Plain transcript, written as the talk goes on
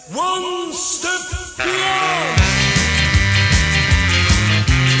One step beyond.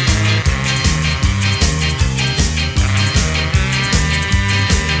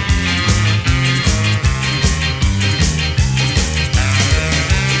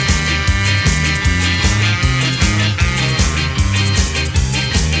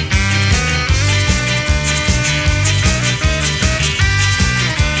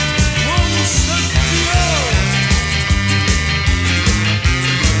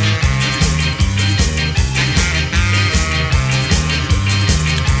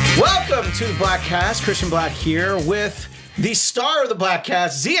 To the Bladtcast, Christian Black here with the star of the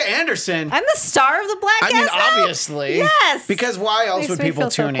Bladtcast, Xia Anderson. I'm the star of the Bladtcast. I mean, now? obviously. Yes. Because why else Makes would me people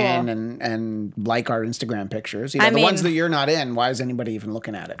feel so tune cool. in and like our Instagram pictures? You know, the ones that you're not in, why is anybody even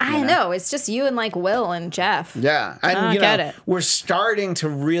looking at it? I know. It's just you and like Will and Jeph. Yeah. And I get it. We're starting to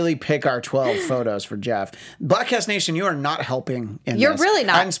really pick our 12 photos for Jeph. Bladtcast Nation, you are not helping in You're this. really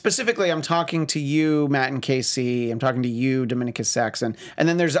not. And specifically, I'm talking to you, Matt and KC. I'm talking to you, Dominicus Saxon. And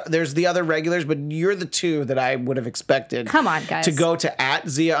then there's the other regulars, but you're the two that I would have expected. Come on, guys. To go to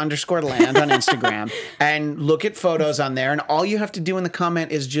 @Xia_land on Instagram and look at photos on there. And all you have to do in the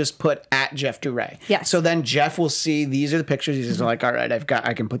comment is just put @Jeph Duray. Yes. So then Jeph will see these are the pictures. He's just like, all right,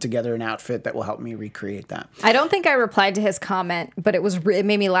 I can put together an outfit that will help me recreate that. I don't think I replied to his comment, but it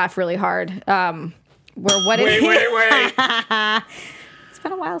made me laugh really hard. Wait. It's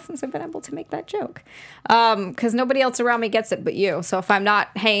been a while since I've been able to make that joke. Because nobody else around me gets it but you. So if I'm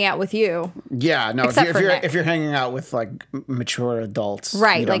not hanging out with you. Yeah, no, Except for Nick. if you're hanging out with like mature adults,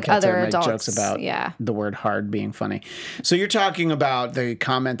 right, you don't like get other to make adults, jokes about the word hard being funny. So you're talking about the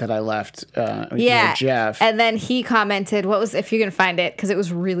comment that I left with Jeph. And then he commented, if you can find it, because it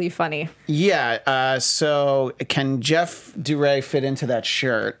was really funny. Yeah, so can Jeph Duray fit into that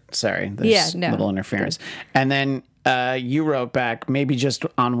shirt? Sorry, there's little interference. And then you wrote back, maybe just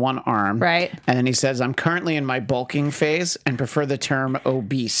on one arm. Right. And then he says, I'm currently in my bulking phase and prefer the term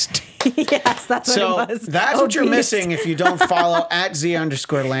obese. Yes, that's what it was. That's what you're missing if you don't follow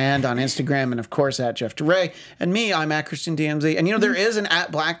 @Xia_land on Instagram and, of course, @Jeph Duray. And me, I'm @Christian DMZ. And, there is an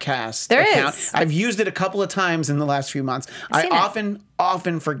 @Bladtcast account. Is. I've used it a couple of times in the last few months. I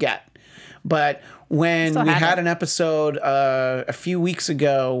often forget. But when we had an episode a few weeks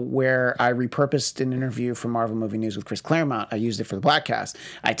ago where I repurposed an interview from Marvel Movie News with Chris Claremont, I used it for the Bladtcast.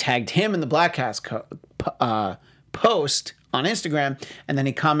 I tagged him in the Bladtcast post on Instagram, and then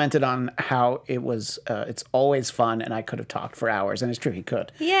he commented on how it was it's always fun, and I could have talked for hours. And it's true, he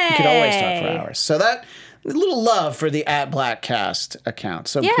could. Yay. He could always talk for hours. So that... a little love for the @Bladtcast account.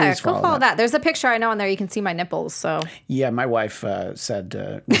 So please follow that. There's a picture I know on there. You can see my nipples. So yeah, my wife said,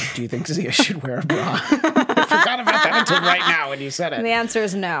 "Do you think Xia should wear a bra?" I forgot about that until right now when you said it. And the answer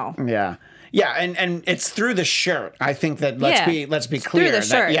is no. Yeah, and it's through the shirt. I think that let's be clear. Through the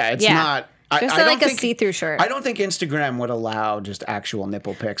shirt. It's not. Just I like don't a see-through shirt. I don't think Instagram would allow just actual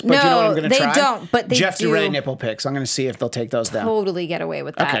nipple pics. But no, you know what I'm going to try? they don't. But they Jeph do. Duray nipple pics. I'm going to see if they'll take those down. Totally get away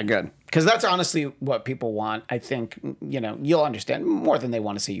with that. Okay, good. Because that's honestly what people want. I think, you'll understand more than they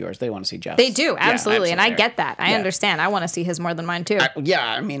want to see yours. They want to see Jeff's. They do, absolutely. Yeah, absolutely. And I get that. I understand. I want to see his more than mine, too.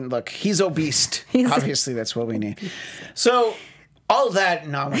 I mean, look, he's obese. Obviously, that's what we need. So... all that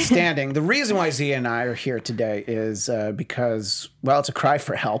notwithstanding, the reason why Xia and I are here today is because, it's a cry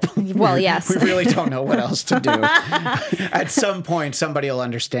for help. Well, yes. We really don't know what else to do. At some point, somebody will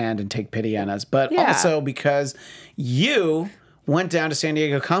understand and take pity on us. But also because you went down to San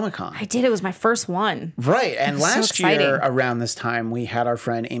Diego Comic-Con. I did. It was my first one. Right. And last so year, around this time, we had our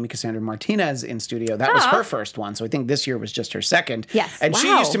friend Amy Cassandra Martinez in studio. That was her first one. So I think this year was just her second. Yes. And she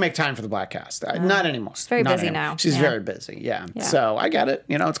used to make time for the Bladtcast. Not anymore. She's very busy now. She's very busy. Yeah. So I get it.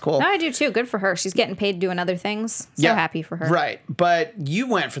 It's cool. No, I do too. Good for her. She's getting paid doing other things. So happy for her. Right. But you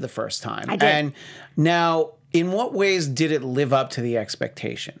went for the first time. I did. And now, in what ways did it live up to the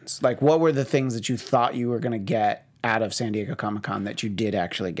expectations? Like, what were the things that you thought you were going to get out of San Diego Comic-Con that you did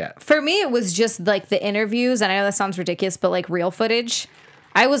actually get? For me, it was just like the interviews, and I know that sounds ridiculous, but like real footage.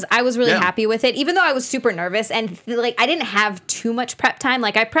 I was really happy with it, even though I was super nervous and like I didn't have too much prep time.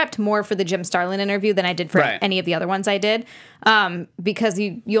 Like I prepped more for the Jim Starlin interview than I did for any of the other ones I did, because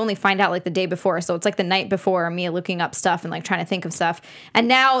you only find out like the day before, so it's like the night before me looking up stuff and like trying to think of stuff. And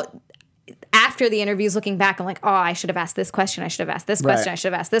now, after the interviews, looking back, I'm like, oh, I should have asked this question. I should have asked this question. I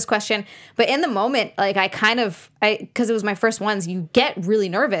should have asked this question. But in the moment, like because it was my first ones, you get really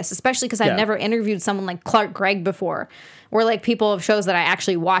nervous, especially because I've never interviewed someone like Clark Gregg before, or like people of shows that I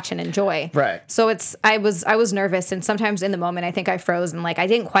actually watch and enjoy. Right. So I was nervous, and sometimes in the moment, I think I froze and like I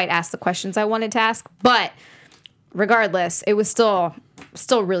didn't quite ask the questions I wanted to ask. But regardless, it was still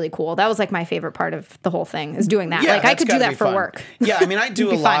still really cool. That was like my favorite part of the whole thing is doing that. Yeah, like I could do that for fun. work. Yeah, I mean, I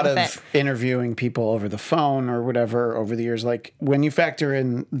do a lot of it. interviewing people over the phone or whatever over the years. Like when you factor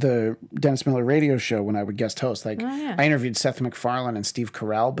in the Dennis Miller radio show when I would guest host, like I interviewed Seth MacFarlane and Steve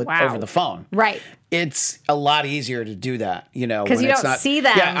Carell, but over the phone. Right. It's a lot easier to do that, you know, because you don't see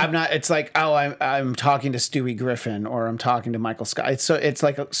them. Yeah, I'm not. It's like, oh, I'm talking to Stewie Griffin or I'm talking to Michael Scott. It's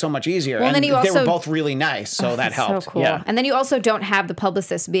like so much easier. Well, and then they were both really nice, so that helped. So cool. Yeah. And then you also don't have the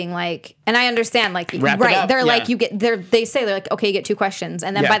publicist being like, and I understand, like, Wrap it up. They're like, they say they're like, okay, you get 2 questions,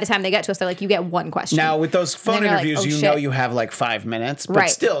 and then by the time they get to us, they're like, you get 1 question. Now with those phone interviews, like, you know you have like 5 minutes, but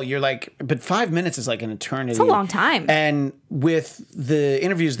still, you're like, but 5 minutes is like an eternity. It's a long time. And with the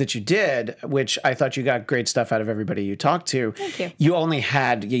interviews that you did, which I thought you got great stuff out of everybody you talked to. Thank you. You only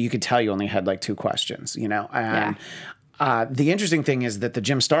had, you could tell you only had like 2 questions, you know? And the interesting thing is that the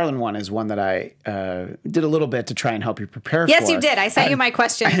Jim Starlin one is one that I did a little bit to try and help you prepare for. Yes, you did. I sent you my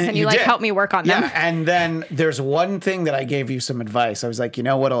questions and you like helped me work on them. Yeah, and then there's one thing that I gave you some advice. I was like, you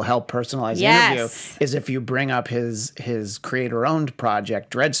know what'll help personalize the interview is if you bring up his creator-owned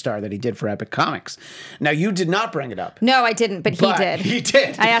project, Dreadstar, that he did for Epic Comics. Now, you did not bring it up. No, I didn't, but he did. He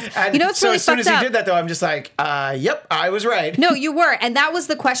did. I asked. And you know what's so really as soon fucked as up? he did that, though, I'm just like, yep, I was right. No, you were. And that was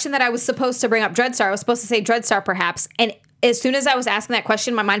the question that I was supposed to bring up Dreadstar. I was supposed to say Dreadstar, perhaps. And as soon as I was asking that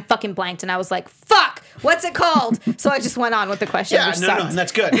question, my mind fucking blanked, and I was like, "Fuck, what's it called?" So I just went on with the question. Yeah, which no, sucked. and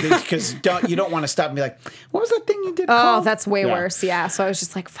that's good because you don't want to stop and be like, "What was that thing you did?" Oh, called? that's way worse. Yeah. So I was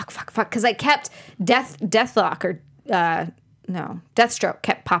just like, "Fuck," because I kept Deathlock or Deathstroke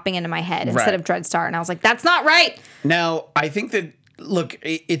kept popping into my head instead of Dreadstar, and I was like, "That's not right." Now, I think that. Look,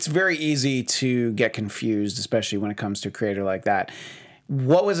 it's very easy to get confused, especially when it comes to a creator like that.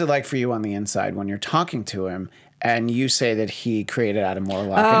 What was it like for you on the inside when you're talking to him and you say that he created out of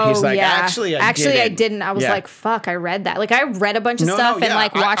Morlock? And he's like, actually, I didn't. I was like, fuck, I read that. Like, I read a bunch of stuff and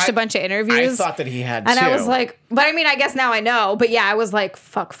like watched a bunch of interviews. I thought that he had and too. I was like, but I mean, I guess now I know. But yeah, I was like,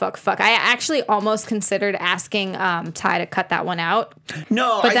 fuck. I actually almost considered asking Ty to cut that one out.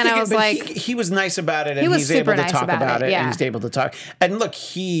 No, but then I was like, he was nice about it, and he was he's able to nice talk about it, yeah. and he's able to talk. And look,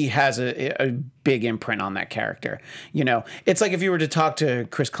 he has a big imprint on that character. You know, it's like if you were to talk to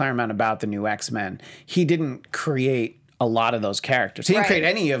Chris Claremont about the new X-Men, he didn't create a lot of those characters. He didn't create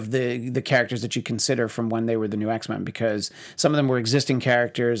any of the characters that you consider from when they were the new X-Men, because some of them were existing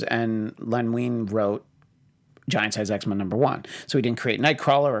characters, and Len Wein wrote Giant Size X-Men #1. So he didn't create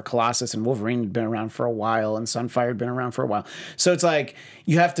Nightcrawler or Colossus, and Wolverine had been around for a while, and Sunfire had been around for a while. So it's like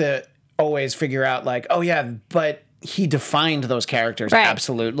you have to always figure out like, oh yeah, but he defined those characters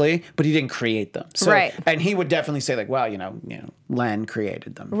absolutely, but he didn't create them. So, and he would definitely say like, well, you know, Len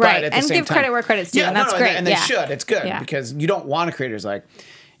created them. Right. But at and the same give time, credit where credit's due. And that's great. And they should. It's good because you don't want a creator who's like,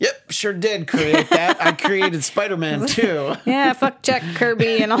 yep, sure did create that. I created Spider-Man too. Yeah, fuck Jack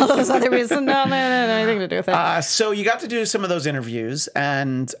Kirby and all those other reasons. No, anything to do with it. So you got to do some of those interviews,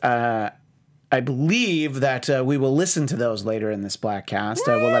 and I believe that we will listen to those later in this Bladtcast.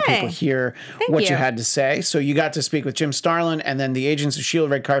 We'll let people hear what you had to say. So you got to speak with Jim Starlin, and then the Agents of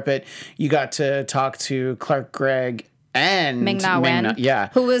S.H.I.E.L.D. red carpet. You got to talk to Clark Gregg and Ming Na Wen,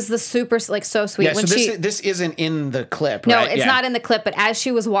 who was the super, like, so sweet. Yeah, when so this isn't in the clip, no, right? it's not in the clip, but as she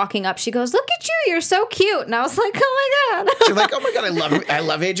was walking up, she goes, "Look at you, you're so cute." And I was like, oh my God. She's like, oh my God, I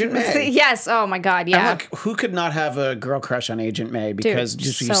love Agent May. Yes, oh my God, yeah. And look, who could not have a girl crush on Agent May? Because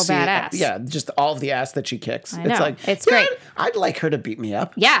just you see badass. Just all of the ass that she kicks. I know. It's like, it's great. I'd like her to beat me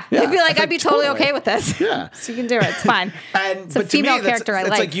up. Yeah. I'd be like, I'd be totally okay with this. Yeah. So you can do it, it's fine. It's a female character I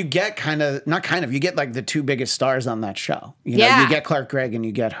like. It's like you get you get like the 2 biggest stars on that show. You know, you get Clark Gregg and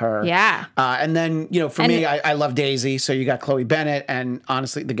you get her. Yeah. And then, for me, I love Daisy. So you got Chloe Bennett, and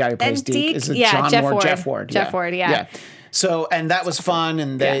honestly, the guy who plays Deke is Jeph Ward. Jeph Ward, yeah. So, and that was fun,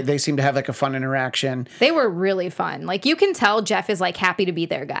 and they seem to have like a fun interaction. They were really fun. Like, you can tell Jeph is like happy to be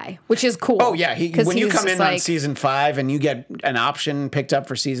their guy, which is cool. Oh yeah, when you come in on season 5 and you get an option picked up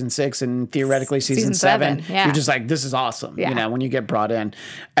for season 6 and theoretically season 7, you're just like, this is awesome. Yeah. When you get brought in,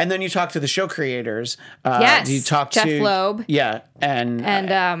 and then you talk to the show creators. Yes, you talk Jeph to Loeb. Yeah, and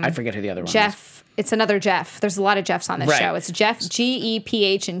I forget who the other one Jeph. is. It's another Jeph. There's a lot of Jeffs on this show. It's Jeph,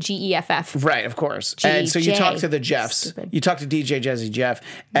 Geph and Geff. Right, of course. And so you talk to the Jeffs. Stupid. You talk to DJ Jazzy Jeff.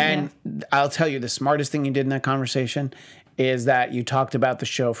 And I'll tell you, the smartest thing you did in that conversation is that you talked about the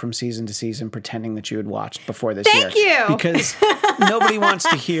show from season to season, pretending that you had watched before this year. Thank you. Because nobody wants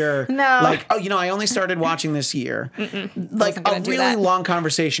to hear, like, oh, I only started watching this year. Like, a really long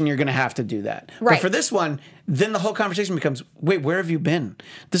conversation, you're going to have to do that. Right. But for this one, then the whole conversation becomes, wait, where have you been?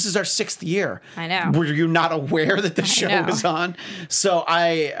 This is our 6th year. I know. Were you not aware that the show was on? So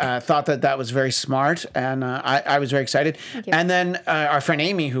I thought that was very smart, and I was very excited. And then our friend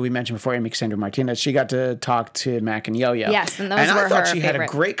Amy, who we mentioned before, Amy Cassandra Martinez, she got to talk to Mac and Yo-Yo. Yes, and those and were I thought her she favorite. had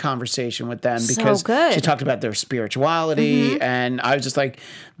a great conversation with them because she talked about their spirituality, and I was just like,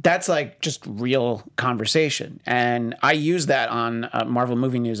 that's like just real conversation. And I used that on Marvel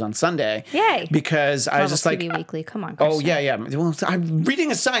Movie News on Sunday. Yay. Because I was just TV like... Weekly, come on, Christian. Oh, yeah. Well, I'm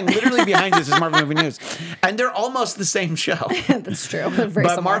reading a sign literally behind you. This is Marvel Movie News. And they're almost the same show. That's true. Very but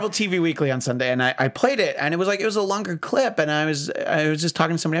similar. Marvel TV Weekly on Sunday, and I played it, and it was a longer clip, and I was just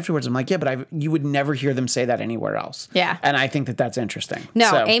talking to somebody afterwards. I'm like, yeah, but you would never hear them say that anywhere else. Yeah. And I think that's interesting.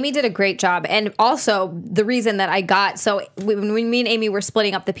 No, Amy did a great job. And also, the reason that I got... So, when me and Amy were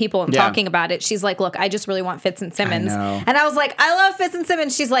splitting up the people and talking about it, she's like, look, I just really want Fitz and Simmons. I know. And I was like, I love Fitz and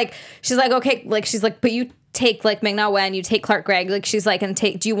Simmons. She's like, okay, like, she's like, but you take like Ming Na Wen, you take Clark Gregg, like she's like, and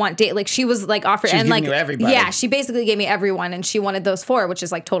do you want date? Like she was like offered, and like, you everybody. Yeah, she basically gave me everyone, and she wanted those 4, which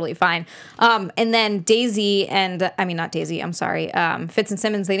is like totally fine. And then Daisy and, I mean, not Daisy, I'm sorry, Fitz and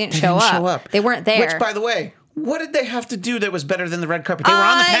Simmons, they didn't show up. They weren't there. Which, by the way, what did they have to do that was better than the red carpet? They were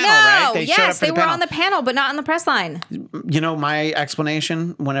on the panel, right? They showed up for they were on the panel, but not on the press line. You know, my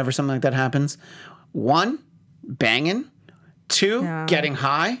explanation whenever something like that happens: 1, banging; 2, getting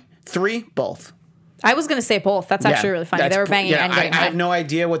high; 3, both. I was going to say both. That's actually really funny. They were banging and getting high. I have no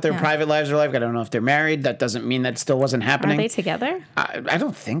idea what their private lives are like. I don't know if they're married. That doesn't mean that still wasn't happening. Are they together? I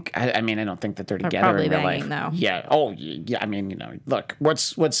don't think. I mean, I don't think that they're together probably in real banging, life. though. Yeah. Oh, yeah. I mean, you know, look,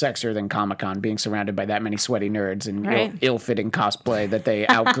 what's sexier than Comic-Con, being surrounded by that many sweaty nerds and ill-fitting cosplay that they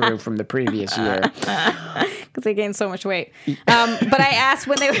outgrew from the previous year? Because they gained so much weight. But I asked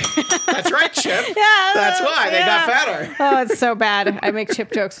when they... That's right, Chip. Yeah, that's why they got fatter. Oh, it's so bad. I make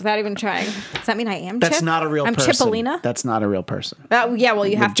Chip jokes without even trying. Does that mean I am Chip? That's not a real I'm person. Chippolina? That's not a real person. Yeah, well,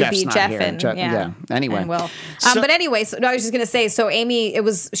 you have to Jeff's be not Jeph here. and Yeah. Anyway. And Will. So- but anyway, so I was just gonna say. So Amy,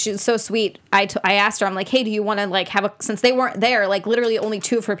 she was so sweet. I asked her. I'm like, hey, do you want to like have a? Since they weren't there, like literally only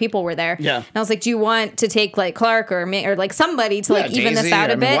 2 of her people were there. Yeah. And I was like, do you want to take like Clark or me or like somebody to like even Daisy, this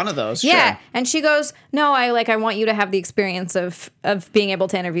out a bit? One of those. Yeah. Sure. And she goes, no, I want you to have the experience of being able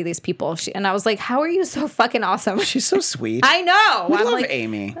to interview these people. And I was like, how are you so fucking awesome? She's so sweet. I know. We I'm love like,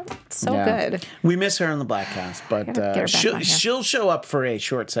 Amy. So good. We miss her on the Bladtcast, but get her back on here. she'll show up for a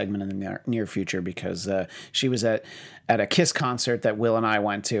short segment in the near future because she was at a Kiss concert that Will and I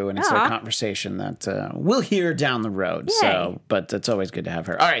went to, and it's a conversation that we'll hear down the road. Yay. So, but it's always good to have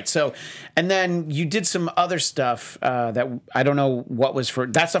her. All right, so and then you did some other stuff that I don't know what was for.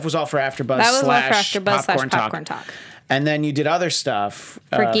 That stuff was all for AfterBuzz. That was all for AfterBuzz / Popcorn Talk. And then you did other stuff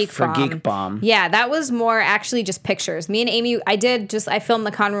for Geek Bomb. Yeah, that was more actually just pictures. Me and Amy, I filmed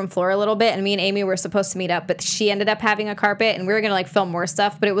the con room floor a little bit, and me and Amy were supposed to meet up, but she ended up having a carpet, and we were going to like film more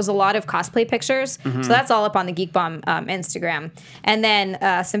stuff, but it was a lot of cosplay pictures. So that's all up on the Geek Bomb Instagram. And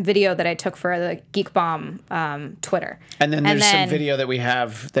then some video that I took for the Geek Bomb Twitter. And then there's some video that we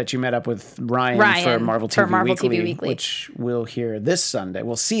have that you met up with Ryan for Marvel TV Weekly, which we'll hear this Sunday.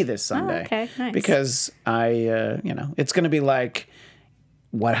 We'll see this Sunday. Oh, okay, nice. Because it's going to be like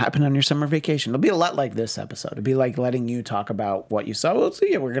what happened on your summer vacation. It'll be a lot like this episode. It'll be like letting you talk about what you saw. Well, so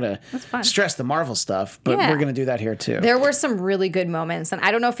yeah, we're going to stress the Marvel stuff, but we're going to do that here too. There were some really good moments, and I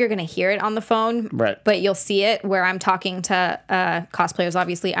don't know if you're going to hear it on the phone, but you'll see it where I'm talking to cosplayers,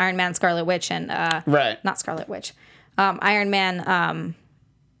 obviously Iron Man, Scarlet Witch, and not Scarlet Witch, Iron Man.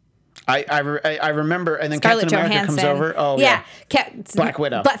 I remember, and then Scarlett Captain America Johansson. comes over. Oh, yeah. Black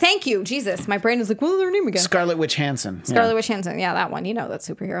Widow. But thank you, Jesus. My brain is like, what was her name again? Scarlet Witch Hansen. Scarlet Witch Hansen. Yeah, that one. You know that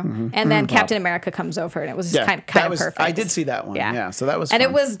superhero. And then Captain America comes over, and it was just kind of perfect. I did see that one. Yeah. So that was fun. And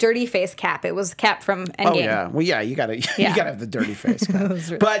it was Dirty Face Cap. It was Cap from Endgame. Oh, yeah. Well, yeah, you gotta have the dirty face.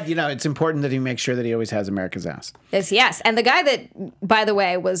 But, it's important that he makes sure that he always has America's ass. Yes. And the guy that, by the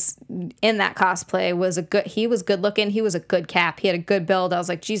way, was in that cosplay he was good looking. He was a good Cap. He had a good build. I was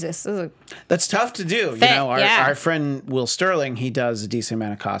like, Jesus, this is that's tough to do. Our friend Will Starlin, he does a decent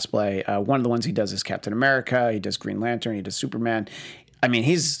amount of cosplay. One of the ones he does is Captain America. He does Green Lantern. He does Superman. I mean,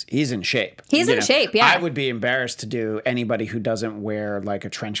 he's in shape. He's in shape, yeah. I would be embarrassed to do anybody who doesn't wear like a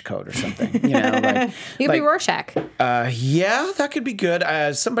trench coat or something. Like you'd be Rorschach. Yeah, that could be good.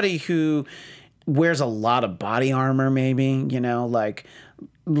 Somebody who wears a lot of body armor, maybe.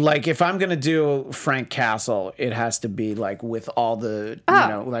 Like if I'm gonna do Frank Castle, it has to be like with all the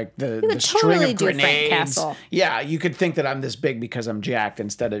the string of grenades. Frank Castle. Yeah, you could think that I'm this big because I'm jacked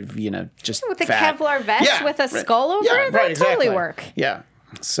instead of just with a fat. Kevlar vest with a skull over it. That would totally work. Yeah.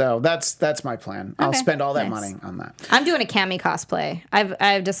 So that's my plan. I'll spend all that money on that. I'm doing a Cammy cosplay.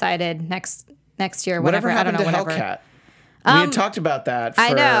 I've decided next next year. Whatever Whenever, happened I don't know. to Whatever. Hellcat? We had talked about that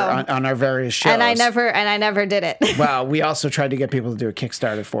I know. on our various shows. And I never did it. Well, we also tried to get people to do a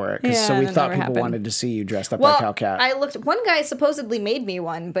Kickstarter for it. So we thought people wanted to see you dressed up like Hellcat. I looked, one guy supposedly made me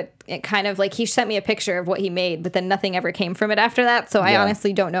one, but it kind of like, he sent me a picture of what he made, but then nothing ever came from it after that. So I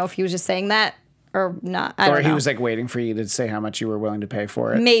honestly don't know if he was just saying that or not. I don't know. Or he was like waiting for you to say how much you were willing to pay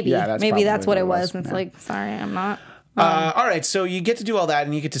for it. Maybe. Maybe that's what it was. And it's like, sorry, I'm not. All right, so you get to do all that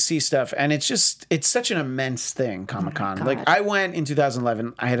and you get to see stuff, and it's such an immense thing, Comic-Con. Like, I went in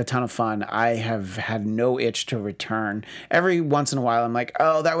 2011, I had a ton of fun. I have had no itch to return. Every once in a while, I'm like,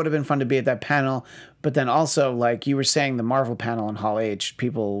 oh, that would have been fun to be at that panel. But then also, like you were saying, the Marvel panel in Hall H,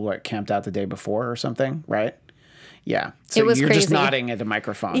 people camped out the day before or something, right? Yeah. So it was you're crazy. Just nodding at the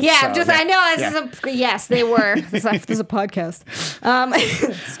microphone. Yeah, so, I know. Yes, they were. This is a podcast.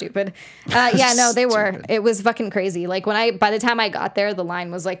 Stupid. No, they were. It was fucking crazy. Like by the time I got there, the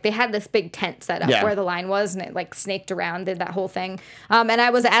line was like, they had this big tent set up where the line was, and it like snaked around, did that whole thing. And I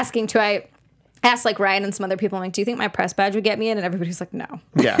was asking I asked like Ryan and some other people, I'm like, do you think my press badge would get me in? And everybody's like, no.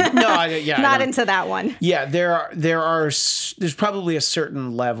 Yeah. No, Not into that one. Yeah, there's probably a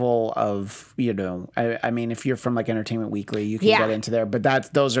certain level of, I mean, if you're from like Entertainment Weekly, you can get into there,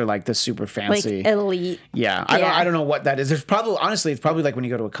 but those are like the super fancy. Like elite. Yeah. I don't know what that is. There's probably, honestly, it's probably like when you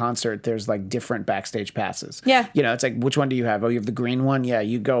go to a concert, there's like different backstage passes. Yeah. It's like, which one do you have? Oh, you have the green one? Yeah,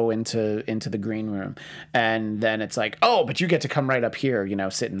 you go into the green room. And then it's like, oh, but you get to come right up here,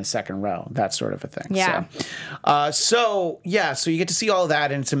 sit in the second row. That sort of a thing. Yeah. So you get to see all of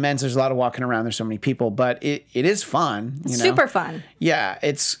that, and it's immense. There's a lot of walking around. There's so many people, but it is fun. Super fun. Yeah,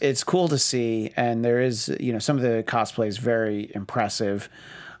 it's cool to see, and there is some of the cosplay is very impressive.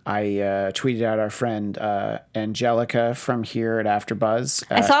 I tweeted out our friend Angelica from here at AfterBuzz.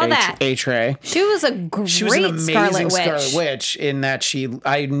 I saw that. A-Tray. She was an amazing Scarlet Witch in that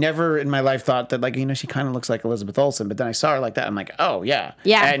I never in my life thought that she kind of looks like Elizabeth Olsen, but then I saw her like that. I'm like, oh yeah.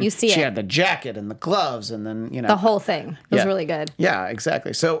 Yeah, and you see she it. had the jacket and the gloves, and then the whole thing was really good. Yeah,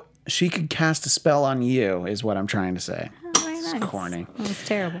 exactly. So she could cast a spell on you, is what I'm trying to say. Nice. Corny. It was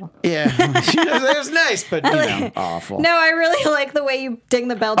terrible. Yeah. It was nice, but, awful. No, I really like the way you ding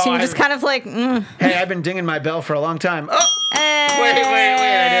the bell, too. You're just kind of like, Hey, I've been dinging my bell for a long time. Oh! Hey. Wait.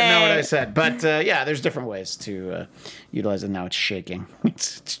 I didn't know what I said. But, there's different ways to utilize it. Now it's shaking.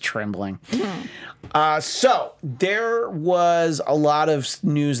 It's trembling. So there was a lot of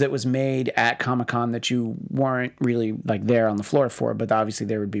news that was made at Comic-Con that you weren't really, there on the floor for, but obviously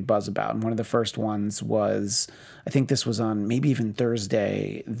there would be buzz about. And one of the first ones was, I think this was on maybe even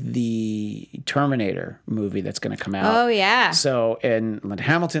Thursday, the Terminator movie that's going to come out. Oh, yeah. So, and Linda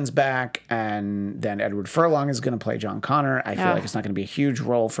Hamilton's back, and then Edward Furlong is going to play John Connor. I feel like it's not going to be a huge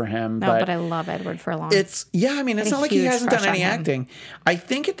role for him. No, but I love Edward Furlong. It's not like he hasn't done any acting. I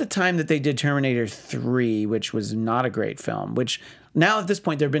think at the time that they did Terminator 3, which was not a great film, which... Now, at this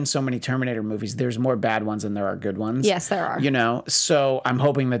point, there have been so many Terminator movies. There's more bad ones than there are good ones. Yes, there are. So I'm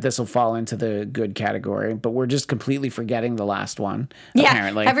hoping that this will fall into the good category. But we're just completely forgetting the last one,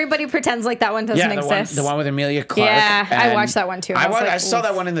 apparently. Everybody pretends like that one doesn't exist. The one with Emilia Clarke. Yeah, I watched that one, too. I saw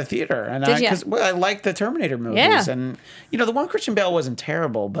that one in the theater. And because I like the Terminator movies. Yeah. And, the one Christian Bale wasn't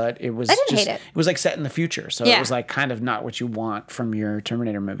terrible, but it was I didn't hate it. It was set in the future. So it was kind of not what you want from your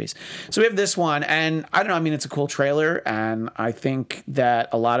Terminator movies. So we have this one. And I don't know. I mean, it's a cool trailer. And I think that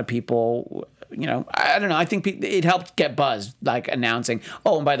a lot of people, I don't know. I think it helped get buzz, announcing,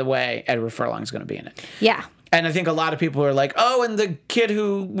 oh, and by the way, Edward Furlong is going to be in it. Yeah. And I think a lot of people are like, oh, and the kid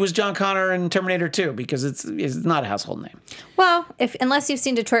who was John Connor in Terminator 2, because it's not a household name. Well, unless you've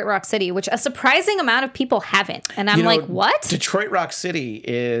seen Detroit Rock City, which a surprising amount of people haven't. And I'm like, what? Detroit Rock City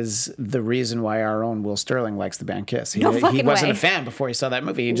is the reason why our own Will Sterling likes the band Kiss. He wasn't a fan before he saw that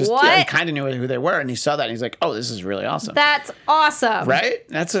movie. He just he kind of knew who they were, and he saw that, and he's like, oh, this is really awesome. That's awesome. Right?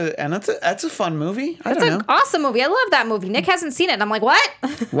 That's a fun movie. I don't know. It's an awesome movie. I love that movie. Nick hasn't seen it, and I'm like, what?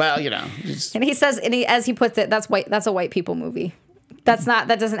 Well, And he says, as he puts it, that's a white people movie. That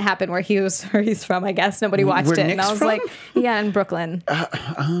doesn't happen where he's from, I guess. Nobody watched it. Nick's and I was from? like, yeah, in Brooklyn.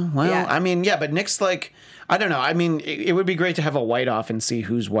 I mean, but Nick's I don't know. I mean, it would be great to have a white-off and see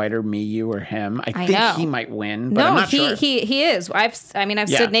who's whiter, me, you, or him. I think he might win, but I'm not sure. He is. I've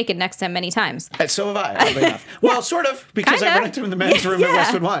stood naked next to him many times. So have I, oddly enough. Well, sort of, because I went into the men's room at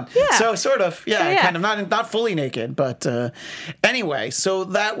Westwood One. Yeah. So sort of, kind of not fully naked, but anyway. So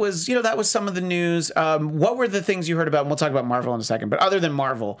that was some of the news. What were the things you heard about? And we'll talk about Marvel in a second. But other than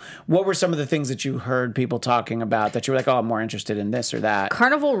Marvel, what were some of the things that you heard people talking about that you were like, oh, I'm more interested in this or that?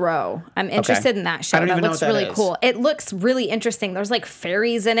 Carnival Row. I'm interested in that show. I don't even know looks really cool. It looks really interesting. There's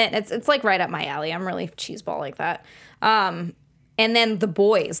fairies in it. It's right up my alley. I'm really cheeseball like that. And then The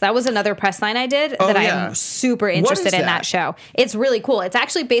Boys. That was another press line I did that I'm super interested in that show. It's really cool. It's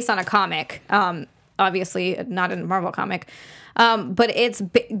actually based on a comic. Obviously, not a Marvel comic. But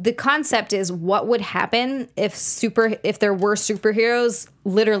the concept is what would happen if there were superheroes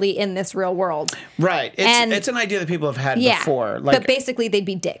literally in this real world. Right. It's an idea that people have had before. Like, but basically they'd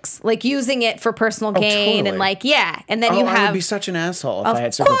be dicks. Like using it for personal gain and like, and then I would be such an asshole if I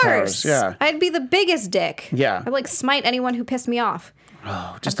had superpowers. Yeah. I'd be the biggest dick. Yeah. I'd like smite anyone who pissed me off.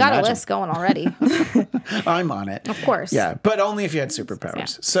 Oh, I've got a list going already. I'm on it. Of course. Yeah, but only if you had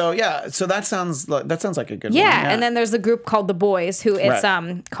superpowers. Yeah. So that sounds like a good one. Yeah, and then there's a group called The Boys who it's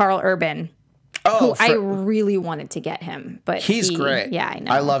Carl Urban. Who I really wanted to get him, but he's great. Yeah, I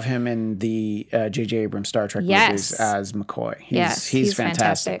know. I love him in the J.J. Abrams Star Trek movies as McCoy. He's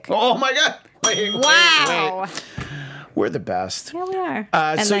fantastic. Oh my God! Wait. We're the best. Yeah, we are.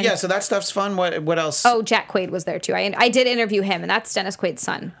 So that stuff's fun. What else? Oh, Jack Quaid was there too. I did interview him, and that's Dennis Quaid's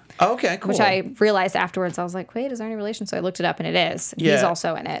son. Okay, cool. Which I realized afterwards. I was like, wait, is there any relation? So I looked it up, and it is. Yeah. He's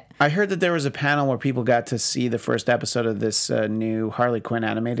also in it. I heard that there was a panel where people got to see the first episode of this new Harley Quinn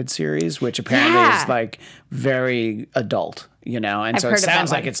animated series, which apparently is like very adult, and so it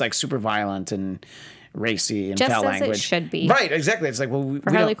sounds like it's like super violent and racy and just foul as language. It should be. Right, exactly. It's like, well,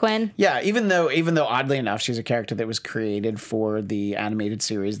 for Harley Quinn. Yeah, even though oddly enough she's a character that was created for the animated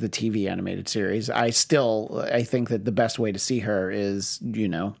series, the TV animated series, I think that the best way to see her is,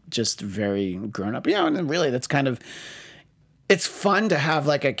 just very grown up. And really that's kind of, it's fun to have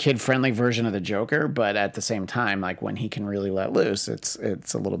like a kid-friendly version of the Joker, but at the same time, like when he can really let loose, it's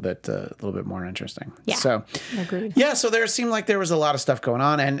a little bit more interesting. Yeah. So agreed. Yeah. So there seemed like there was a lot of stuff going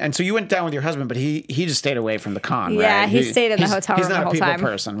on, and so you went down with your husband, but he just stayed away from the con. Yeah, right? he stayed in the hotel room the whole time. He's not a people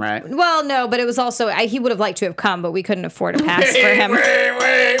person, right? Well, no, but it was also he would have liked to have come, but we couldn't afford a pass for him.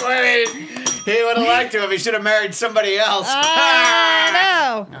 Wait. He would have liked to if he should have married somebody else.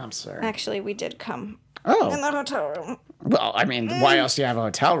 No. I'm sorry. Actually, we did come. Oh. In the hotel room. Well, I mean, why else do you have a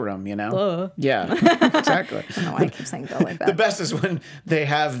hotel room, Yeah, exactly. I don't know why I keep saying go like that. The best is when they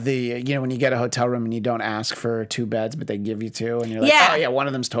have when you get a hotel room and you don't ask for 2 beds, but they give you 2, and you're like, oh yeah, one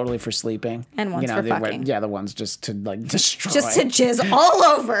of them's totally for sleeping. And one's for fucking. The one's just to like destroy. Just to jizz all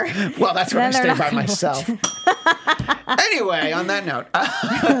over. Well, that's where I stay by myself. Anyway, on that note.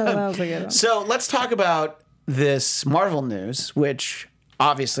 That was a good one. So let's talk about this Marvel news, which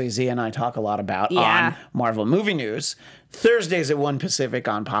obviously Xia and I talk a lot about on Marvel Movie News. Thursdays at 1 Pacific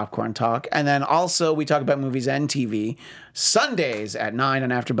on Popcorn Talk. And then also we talk about movies and TV. Sundays at 9 on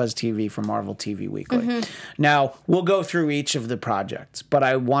AfterBuzz TV for Marvel TV Weekly. Mm-hmm. Now, we'll go through each of the projects, but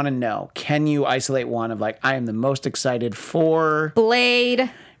I want to know, can you isolate one of like, I am the most excited for...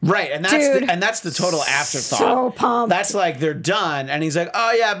 Blade. Right, and that's the total afterthought. So pumped. That's like they're done, and he's like,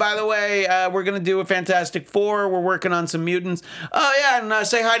 "Oh yeah, by the way, we're gonna do a Fantastic Four. We're working on some mutants. Oh yeah, and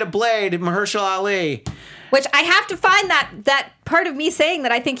say hi to Blade, Mahershala Ali." Which I have to find that part of me saying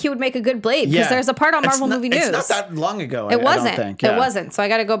that I think he would make a good Blade, because there's a part on Marvel Movie News. It's not that long ago. It wasn't. I don't think. It wasn't. So I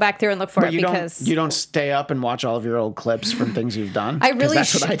got to go back through and look for it because you don't stay up and watch all of your old clips from things you've done. I really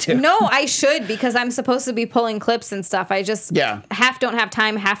that's what I do. No, I should, because I'm supposed to be pulling clips and stuff. I just half don't have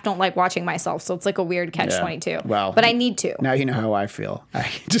time, half don't like watching myself. So it's like a weird catch-22. Well, but I need to. Now you know how I feel. I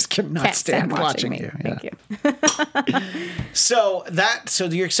just cannot stand watching you. Thank you. So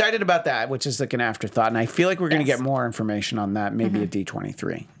you're excited about that, which is like an afterthought, and I feel like we're going to get more information on that maybe at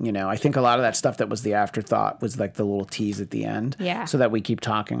D23. I think a lot of that stuff that was the afterthought was like the little tease at the end, so that we keep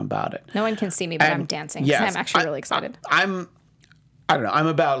talking about it. No one can see me, but I'm dancing. Yes, I'm actually really excited. I don't know. I'm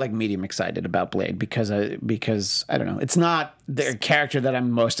about like medium excited about Blade because I don't know. It's not the character that I'm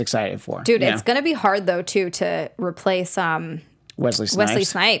most excited for. Dude, it's going to be hard though too to replace Wesley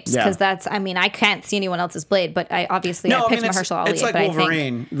Snipes, because I can't see anyone else's Blade, but I picked Mahershala Ali. It's like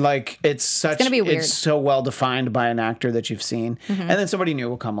Wolverine. It's gonna be weird. It's so well defined by an actor that you've seen, and then somebody new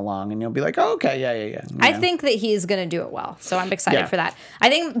will come along, and you'll be like, "Oh, okay, yeah." I think that he's gonna do it well, so I'm excited for that. I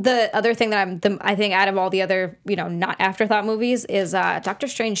think the other thing that I think out of all the other not afterthought movies is Doctor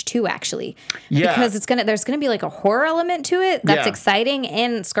Strange 2 actually, because there's gonna be like a horror element to it that's exciting,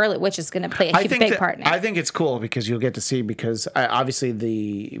 and Scarlet Witch is gonna play a big part in it. I think it's cool because you'll get to see obviously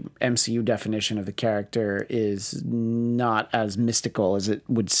the MCU definition of the character is not as mystical as it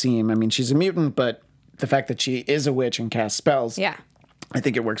would seem. I mean, she's a mutant, but the fact that she is a witch and casts spells, I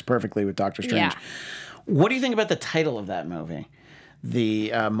think it works perfectly with Doctor Strange. Yeah. What do you think about the title of that movie?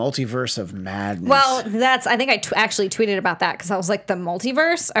 The Multiverse of Madness. Well, I think I actually tweeted about that because I was like, the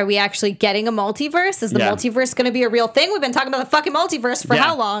multiverse? Are we actually getting a multiverse? Is the multiverse going to be a real thing? We've been talking about the fucking multiverse for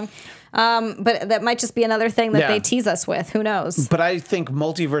how long? But that might just be another thing that they tease us with. Who knows? But I think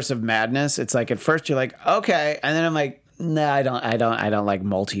Multiverse of Madness, it's like at first you're like, okay. And then I'm like, No, I don't like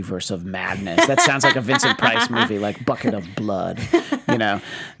Multiverse of Madness. That sounds like a Vincent Price movie, like Bucket of Blood.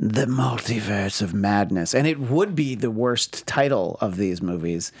 The Multiverse of Madness, and it would be the worst title of these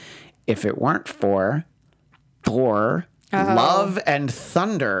movies if it weren't for Thor: Love and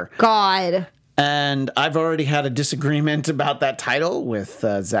Thunder. God. And I've already had a disagreement about that title with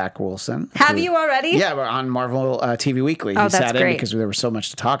Zach Wilson. Have you already? Yeah, we're on Marvel TV Weekly. He sat in because there was so much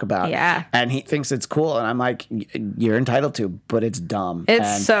to talk about. Yeah. And he thinks it's cool. And I'm like, you're entitled to, but it's dumb.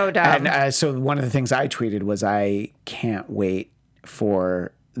 It's so dumb. And so one of the things I tweeted was I can't wait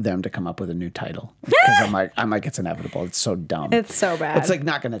for them to come up with a new title. Because I'm like, it's inevitable. It's so dumb. It's so bad. It's like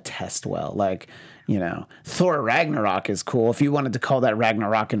not going to test well. Like, Thor Ragnarok is cool. If you wanted to call that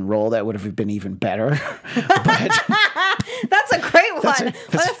Ragnarok and roll, that would have been even better. But that's a great one. Why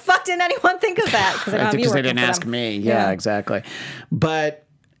the fuck didn't anyone think of that? Because they didn't ask me. Yeah, exactly. But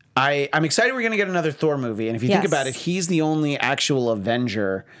I'm excited we're going to get another Thor movie. And if you think about it, he's the only actual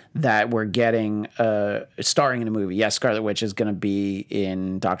Avenger that we're getting starring in a movie. Yes, Scarlet Witch is going to be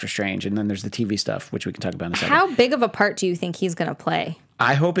in Doctor Strange. And then there's the TV stuff, which we can talk about in a second. How big of a part do you think he's going to play?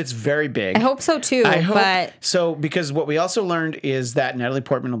 I hope it's very big. I hope so too. Because what we also learned is that Natalie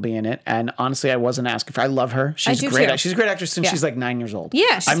Portman will be in it, and honestly, I wasn't asking. I love her. She's great. Too. She's a great actress since she's like 9 years old.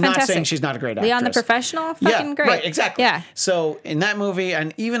 Yeah, she's I'm fantastic. not saying she's not a great actress. Leon the Professional, fucking great. Right, exactly. Yeah. So in that movie,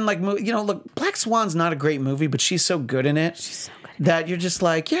 and even like look, Black Swan's not a great movie, but she's so good in it. She's so good. That you're just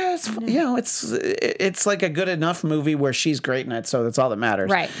like, it's like a good enough movie where she's great in it, so that's all that matters.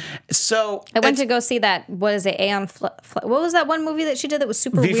 Right. So I went to go see that. What is it? Aeon what was that one movie that she did that was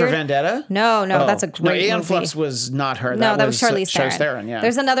super weird? V for Vendetta? No, that's a great movie. Aeon Flux was not her. No, that was Charlize Theron. Yeah.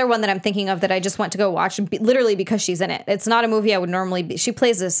 There's another one that I'm thinking of that I just went to go watch, literally because she's in it. It's not a movie I would normally be. She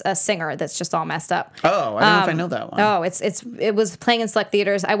plays a singer that's just all messed up. Oh, I don't know if I know that one. Oh, it was playing in select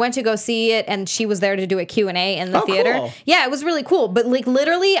theaters. I went to go see it, and she was there to do a Q&A in the theater. Cool. Yeah, it was really cool. But like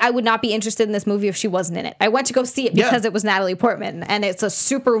literally, I would not be interested in this movie if she wasn't in it. I went to go see it because it was Natalie Portman, and it's a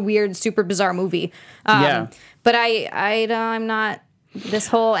super weird, super bizarre movie. But I'm not this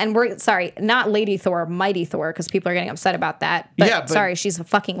whole, and we're sorry, not Lady Thor, Mighty Thor, because people are getting upset about that. But sorry, she's a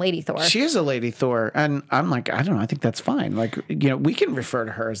fucking Lady Thor. She is a Lady Thor, and I'm like, I don't know, I think that's fine. Like, we can refer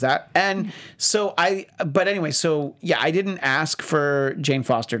to her as that. And so I didn't ask for Jane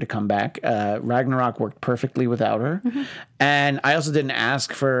Foster to come back. Ragnarok worked perfectly without her. Mm-hmm. And I also didn't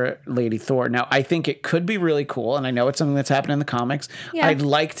ask for Lady Thor. Now, I think it could be really cool, and I know it's something that's happened in the comics. Yeah. I'd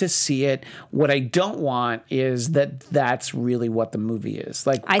like to see it. What I don't want is that's really what the movie is.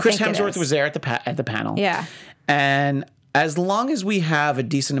 Like, Chris Hemsworth was there at the panel. Yeah. And as long as we have a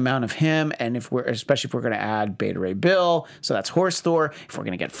decent amount of him, and especially if we're going to add Beta Ray Bill, so that's Horse Thor, if we're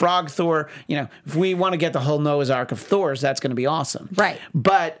going to get Frog Thor, if we want to get the whole Noah's Ark of Thors, that's going to be awesome. Right.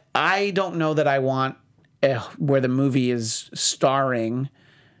 But I don't know that I want where the movie is starring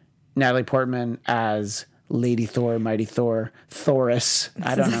Natalie Portman as Lady Thor, Mighty Thor, Thoris.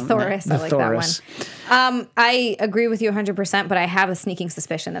 I don't know. Thoris. I like that one. I agree with you 100%, but I have a sneaking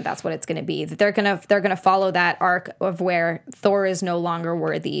suspicion that that's what it's going to be. That they're gonna follow that arc of where Thor is no longer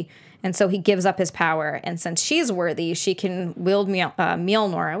worthy, and so he gives up his power. And since she's worthy, she can wield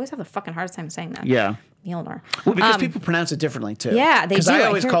Mjolnir. I always have a fucking hard time saying that. Yeah. Mjolnir. Well, because people pronounce it differently too. Yeah, they do. Because I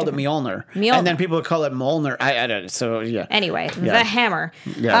always called it Mjolnir. And then people would call it Mjolnir. I don't. So yeah. Anyway, the hammer.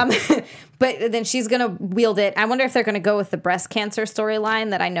 Yeah. But then she's gonna wield it. I wonder if they're gonna go with the breast cancer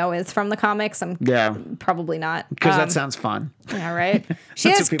storyline that I know is from the comics. Probably not. Because that sounds fun. Yeah, right. She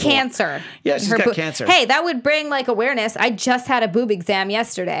has cancer. Yeah, she's got cancer. Hey, that would bring like awareness. I just had a boob exam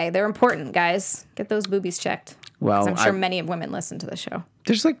yesterday. They're important, guys. Get those boobies checked. Well, I'm sure many women listen to the show.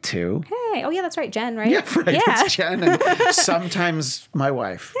 There's like 2. Hey, oh yeah, that's right, Jen, right? Yeah, right. Yeah. It's Jen and sometimes my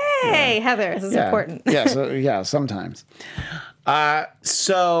wife. Hey, Heather, this is important. Sometimes.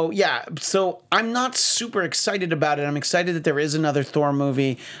 So I'm not super excited about it. I'm excited that there is another Thor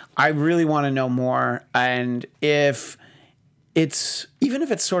movie. I really want to know more. And even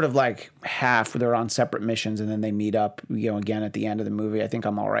if it's sort of like half, they're on separate missions and then they meet up, again at the end of the movie, I think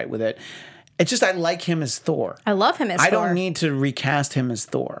I'm all right with it. It's just I like him as Thor. I love him as Thor. I don't need to recast him as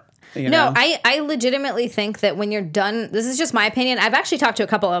Thor. No, I legitimately think that when you're done, this is just my opinion. I've actually talked to a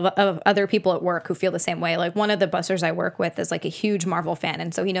couple of other people at work who feel the same way. Like one of the bussers I work with is like a huge Marvel fan,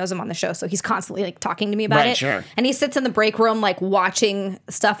 and so he knows I'm on the show, so he's constantly like talking to me about it. Sure. And he sits in the break room like watching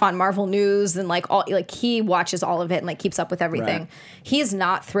stuff on Marvel News and he watches all of it and like keeps up with everything. Right. He's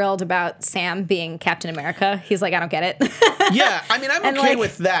not thrilled about Sam being Captain America. He's like, I don't get it. Yeah, I mean, I'm okay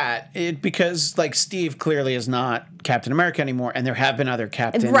with that because like Steve clearly is not Captain America anymore, and there have been other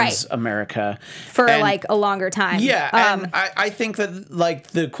captains. Right. as America for like a longer time. Yeah, and I think that like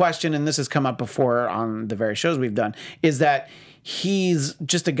the question, and this has come up before on the various shows we've done, is that he's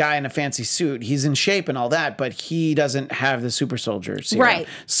just a guy in a fancy suit. He's in shape and all that, but he doesn't have the super soldier serum. Right.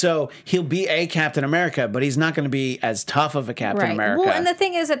 So he'll be a Captain America, but he's not going to be as tough of a Captain America. Well, and the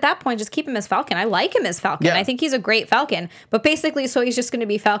thing is, at that point, just keep him as Falcon. I like him as Falcon. Yeah. I think he's a great Falcon. But basically, so he's just going to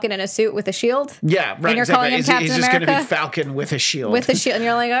be Falcon in a suit with a shield? Yeah, right. And you're calling him Captain He's just America? going to be Falcon with a shield. With a shield. And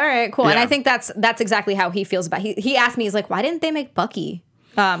you're like, all right, cool. Yeah. And I think that's exactly how he feels about it. He asked me, he's like, why didn't they make Bucky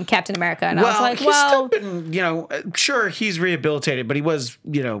Captain America? And I was like, he's still been, sure, he's rehabilitated, but he was,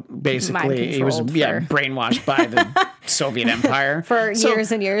 basically, he was, brainwashed by the Soviet Empire. For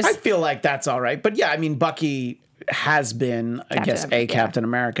years and years. I feel like that's all right. But yeah, I mean, Bucky has been, I guess, Captain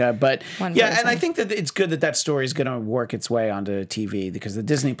America. But and I think that it's good that story is going to work its way onto TV because the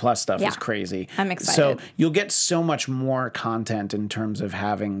Disney Plus stuff is crazy. I'm excited. So you'll get so much more content in terms of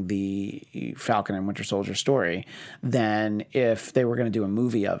having the Falcon and Winter Soldier story than if they were going to do a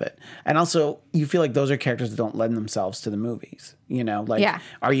movie of it. And also, you feel like those are characters that don't lend themselves to the movies.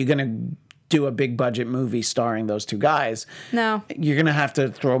 Are you going to do a big budget movie starring those two guys? No. You're going to have to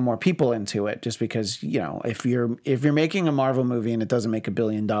throw more people into it just because, if you're making a Marvel movie and it doesn't make $1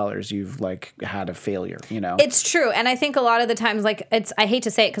 billion, you've had a failure, It's true. And I think a lot of the times, I hate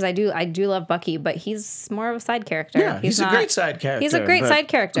to say it because I do love Bucky, but he's more of a side character. Yeah, he's a great side character. He's a great side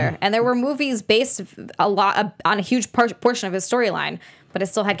character. And there were movies based a lot on a huge portion of his storyline, but it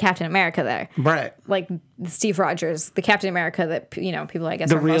still had Captain America there. Right. Like Steve Rogers, the Captain America that, people, I guess,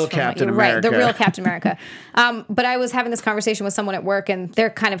 the are real most Captain familiar. America. Right, the real Captain America. But I was having this conversation with someone at work, and their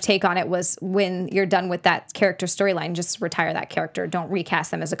kind of take on it was when you're done with that character storyline, just retire that character. Don't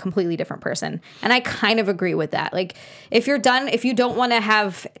recast them as a completely different person. And I kind of agree with that. Like, if you're done, if you don't want to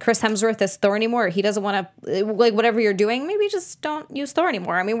have Chris Hemsworth as Thor anymore, or he doesn't want to, whatever you're doing, maybe just don't use Thor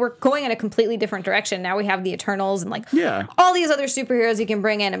anymore. I mean, we're going in a completely different direction. Now we have the Eternals and, all these other superheroes you can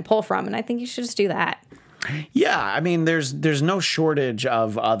bring in and pull from, and I think you should just do that. Yeah, I mean, there's no shortage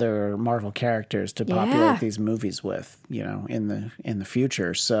of other Marvel characters to populate these movies with, in the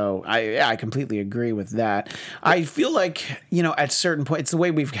future. So I completely agree with that. I feel like, at certain points, it's the way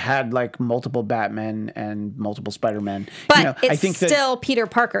we've had multiple Batmen and multiple Spider-Men. But I think still Peter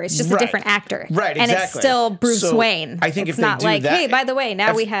Parker. It's just a different actor. Right, exactly. And it's still Bruce Wayne. I think it's if they not do like, that, hey, by the way,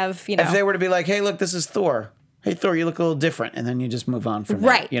 now we have, If they were to be like, hey, look, this is Thor. Hey, Thor, you look a little different. And then you just move on from that.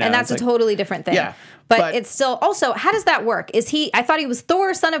 Right. And that's a totally different thing. Yeah. But it's still, also, how does that work? I thought he was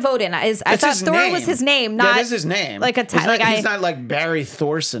Thor, son of Odin. I thought Thor was his name, not. That is his name. He's not like Barry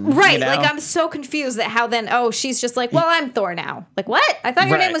Thorson. Right. I'm so confused at how then, she's just like, well, I'm Thor now. Like, what? I thought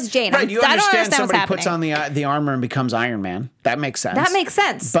your name was Jane. Right. You understand somebody what's puts on the armor and becomes Iron Man. That makes sense. That makes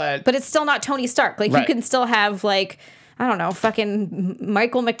sense. But it's still not Tony Stark. Like, you can still have, I don't know, fucking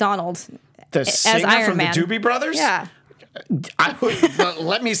Michael McDonald the singer as Iron from Man. the Doobie Brothers? Yeah.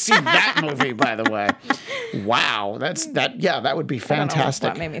 Let me see that movie, by the way. Wow, that would be fantastic.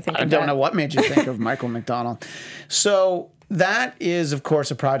 What made me think of I don't know what made you think of Michael McDonald. So that is, of course,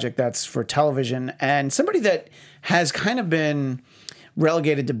 a project that's for television and somebody that has kind of been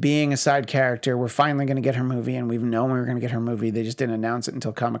relegated to being a side character. We're finally going to get her movie, and we've known we were going to get her movie. They just didn't announce it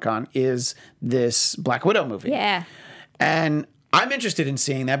until Comic-Con, is this Black Widow movie. Yeah. And I'm interested in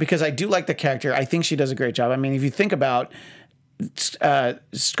seeing that because I do like the character. I think she does a great job. I mean, if you think about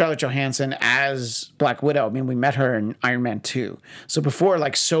Scarlett Johansson as Black Widow, I mean, we met her in Iron Man 2. So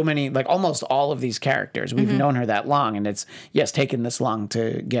before, so many, almost all of these characters, we've known her that long, and it's, taken this long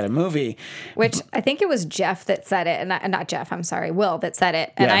to get a movie. Which I think it was Jeph that said it, and not Jeph, I'm sorry, Will that said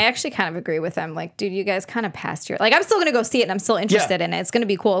it. And I actually kind of agree with him. Like, dude, you guys kind of passed your, I'm still going to go see it, and I'm still interested in it. It's going to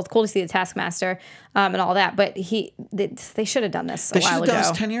be cool. It's cool to see the Taskmaster and all that. But they should have done this a while ago. They should have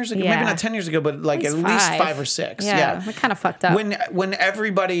done this 10 years ago. Yeah. Maybe not 10 years ago, but at least 5 or 6. Yeah. It kind of fucked up. When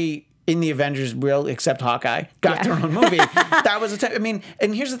everybody in the Avengers, except Hawkeye, got their own movie, that was a time. I mean,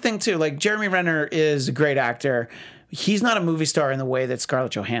 and here's the thing too, Jeremy Renner is a great actor. He's not a movie star in the way that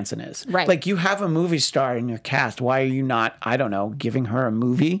Scarlett Johansson is. Right. You have a movie star in your cast. Why are you not, I don't know, giving her a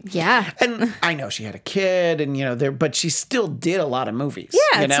movie? Yeah. And I know she had a kid and, but she still did a lot of movies.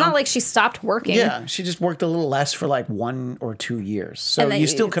 Yeah, it's not like she stopped working. Yeah, she just worked a little less for 1 or 2 years. So you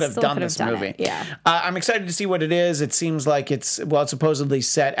still could have done this movie. Yeah. I'm excited to see what it is. It seems like it's supposedly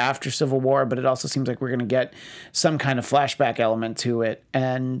set after Civil War, but it also seems like we're going to get some kind of flashback element to it.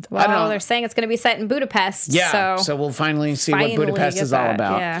 And I don't know. They're saying it's going to be set in Budapest. Yeah, so we'll finally see what Budapest is all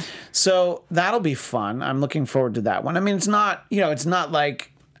about. Yeah. So that'll be fun. I'm looking forward to that one. I mean, it's not, it's not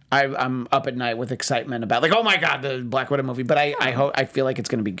like I'm up at night with excitement about like, oh my God, the Black Widow movie. But I feel like it's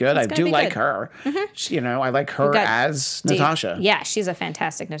going to be good. I do like her. She, I like her as Natasha. Yeah, she's a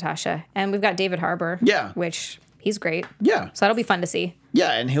fantastic Natasha. And we've got David Harbour. Yeah. Which he's great. Yeah. So that'll be fun to see.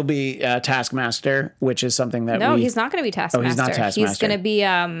 Yeah, and he'll be Taskmaster, which is something that he's not going to be Taskmaster. Oh, he's not Taskmaster. He's going to be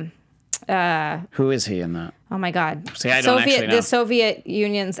who is he in that? Oh my God. See, I don't actually know. The Soviet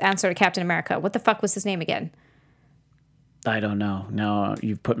Union's answer to Captain America. What the fuck was his name again? I don't know. No,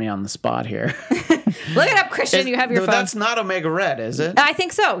 you've put me on the spot here. Look it up, Christian. You have your phone. That's not Omega Red, is it? I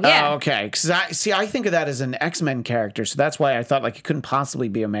think so, yeah. Oh, okay. Because I think of that as an X-Men character, so that's why I thought like it couldn't possibly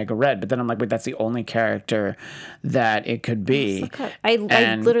be Omega Red. But then I'm like, wait, that's the only character that it could be. I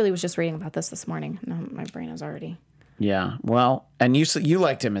literally was just reading about this morning. No, my brain is already... Yeah, well, and you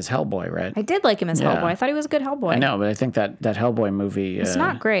liked him as Hellboy, right? I did like him as Hellboy. I thought he was a good Hellboy. I know, but I think that Hellboy movie... It's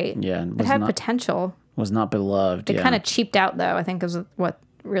not great. Yeah. It had potential. Was not beloved, It kind of cheaped out, though, I think is what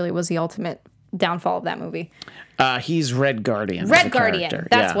really was the ultimate downfall of that movie. He's Red Guardian. Red Guardian.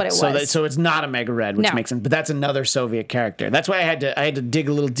 That's what it was. So it's not Omega Red, which makes sense. But that's another Soviet character. That's why I had to dig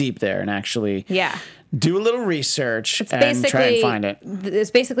a little deep there and actually do a little research and try and find it. It's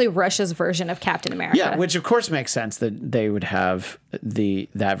basically Russia's version of Captain America. Yeah, which of course makes sense that they would have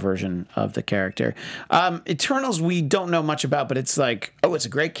that version of the character. Eternals we don't know much about, but it's like, it's a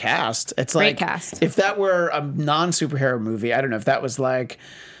great cast. It's great like cast. If that were a non-superhero movie, I don't know if that was like.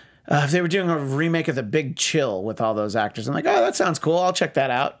 If they were doing a remake of The Big Chill with all those actors, I'm like, oh, that sounds cool. I'll check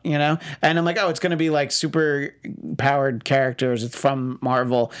that out, And I'm like, oh, it's going to be like super powered characters. It's from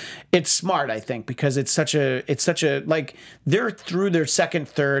Marvel. It's smart, I think, because it's such a like they're through their second,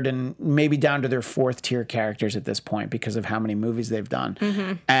 third, and maybe down to their fourth tier characters at this point because of how many movies they've done.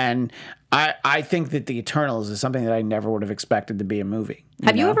 Mm-hmm. And I think that The Eternals is something that I never would have expected to be a movie.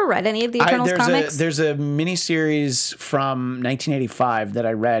 Have you ever read any of the Eternals comics? There's a miniseries from 1985 that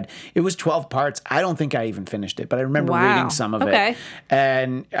I read. It was 12 parts. I don't think I even finished it, but I remember reading some of it.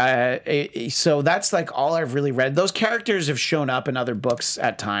 And so that's like all I've really read. Those characters have shown up in other books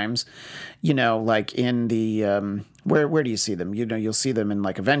at times, like in the... Where do you see them? You'll see them in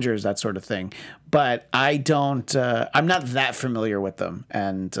like Avengers, that sort of thing. But I don't. I'm not that familiar with them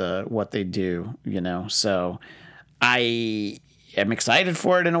and what they do. So I am excited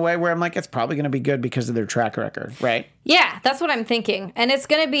for it in a way where I'm like, it's probably going to be good because of their track record, right? Yeah, that's what I'm thinking, and it's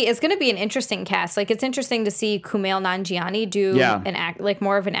gonna be an interesting cast. Like it's interesting to see Kumail Nanjiani do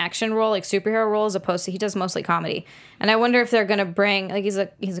more of an action role, like superhero role, as opposed to he does mostly comedy. And I wonder if they're gonna bring he's a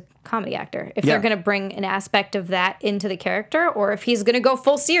comedy actor. If they're gonna bring an aspect of that into the character, or if he's gonna go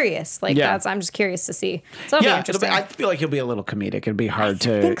full serious. I'm just curious to see. So that'll be interesting. I feel like he'll be a little comedic. It'd be hard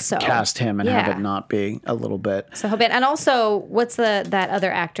to cast him and have it not be a little bit. So he'll be, and also what's that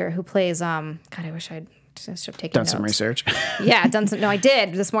other actor who plays God, I wish I'd just have taken notes. Some research. Yeah, done some. No, I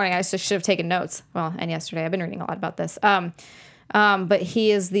did this morning. I should have taken notes. Well, and yesterday I've been reading a lot about this. But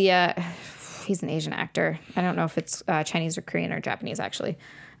he is he's an Asian actor. I don't know if it's Chinese or Korean or Japanese actually.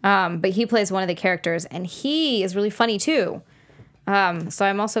 But he plays one of the characters, and he is really funny too. So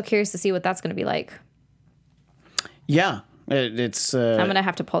I'm also curious to see what that's going to be like. Yeah. It's. I'm gonna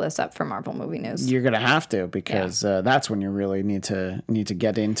have to pull this up for Marvel Movie News. You're gonna have to because that's when you really need to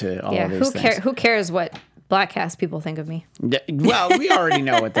get into all of these things. Who cares what Bladtcast people think of me? Yeah, well, we already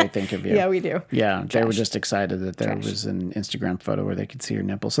know what they think of you. Yeah, we do. Yeah, they were just excited that there was an Instagram photo where they could see your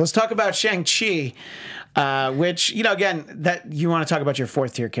nipples. So let's talk about Shang-Chi, which again, that you want to talk about your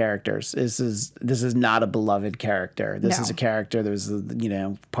fourth tier characters. This is not a beloved character. This is a character that was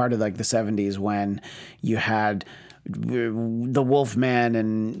part of like the 70s when you had the Wolfman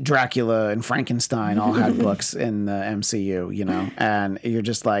and Dracula and Frankenstein all had books in the MCU, and you're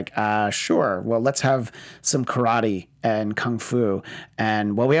just like, sure, well, let's have some karate and kung fu,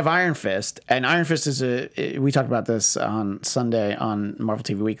 and we have Iron Fist, and Iron Fist we talked about this on Sunday on Marvel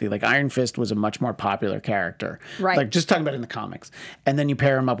TV Weekly. Like Iron Fist was a much more popular character, right? Like just talking about it in the comics, and then you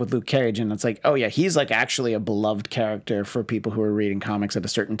pair him up with Luke Cage, and it's like, oh yeah, he's like actually a beloved character for people who are reading comics at a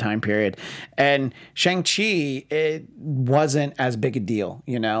certain time period. And Shang-Chi, it wasn't as big a deal,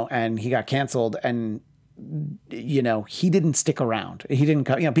 and he got canceled, and he didn't stick around. He didn't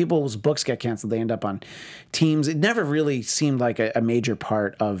come, people's books get canceled. They end up on teams. It never really seemed like a major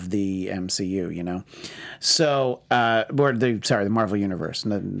part of the MCU, So, the Marvel universe,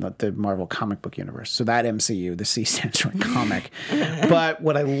 not the Marvel comic book universe. So that MCU, the C stands for comic. But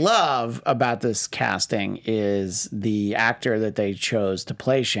what I love about this casting is the actor that they chose to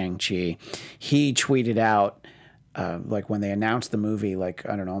play Shang-Chi. He tweeted out, like when they announced the movie, like,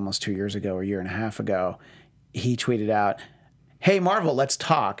 I don't know, almost 2 years ago or a year and a half ago, he tweeted out, hey, Marvel, let's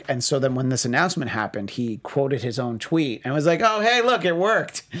talk. And so then when this announcement happened, he quoted his own tweet and was like, oh, hey, look, it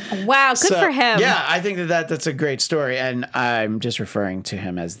worked. Wow, good for him. Yeah, I think that's a great story. And I'm just referring to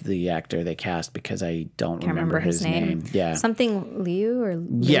him as the actor they cast because I don't remember his name. Yeah. Something Liu or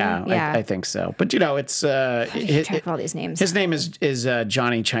Liu? Yeah, I think so. But, it's... check all these names. His name is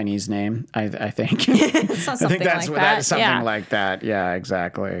Johnny Chinese name, I think. Something that's like that. Something like that. Yeah,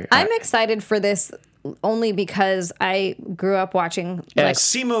 exactly. I'm excited for this only because I grew up watching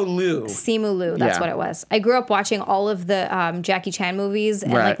Simu Liu. That's what it was. I grew up watching all of the Jackie Chan movies,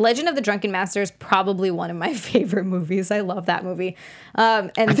 and like Legend of the Drunken Master is probably one of my favorite movies. I love that movie.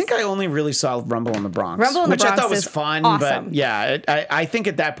 And I think I only really saw Rumble in the Bronx, which I thought was fun. Awesome. But yeah, I think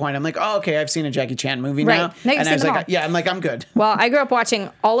at that point I'm like, oh, okay, I've seen a Jackie Chan movie now, no, and I was like, yeah, I'm like, I'm good. Well, I grew up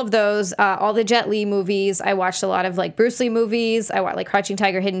watching all of those, all the Jet Li movies. I watched a lot of like Bruce Lee movies. I watched like Crouching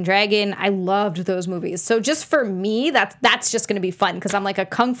Tiger, Hidden Dragon. I loved those movies. So just for me, that's just going to be fun because I'm like a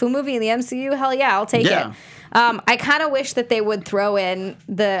kung fu movie in the MCU. Hell yeah, I'll take it. I kind of wish that they would throw in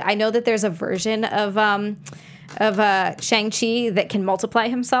I know that there's a version of Shang-Chi that can multiply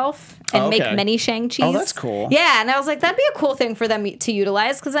himself and make many Shang-Chis. Oh, that's cool. Yeah, and I was like, that'd be a cool thing for them to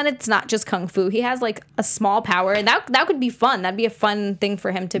utilize because then it's not just kung fu. He has like a small power, and that could be fun. That'd be a fun thing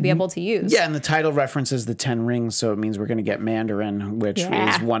for him to be able to use. Yeah, and the title references the 10 rings, so it means we're going to get Mandarin, which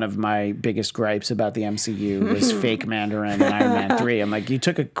is one of my biggest gripes about the MCU was fake Mandarin in Iron Man 3. I'm like, you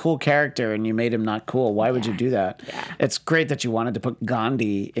took a cool character and you made him not cool. Why would you do that? Yeah. It's great that you wanted to put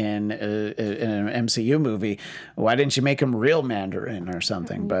Gandhi in an MCU movie. Why didn't you make him real Mandarin or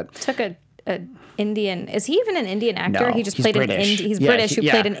something? But took a Indian. Is he even an Indian actor? No, he just played British. He's British. Who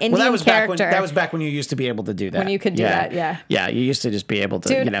played an Indian character. That was back when you used to be able to do that. When you could do that, yeah. Yeah, you used to just be able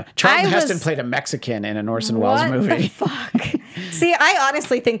to. Dude, Charlton Heston played a Mexican in an Orson Welles movie. What the fuck? See, I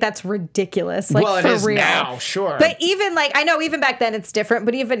honestly think that's ridiculous. Like, well, it for is real. now, sure. But even I know even back then it's different.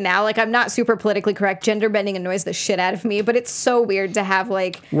 But even now, I'm not super politically correct. Gender bending annoys the shit out of me. But it's so weird to have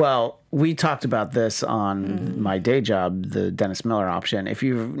Well, we talked about this on my day job, the Dennis Miller option. If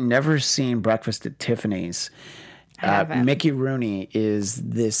you've never seen Breakfast at Tiffany's, Mickey Rooney is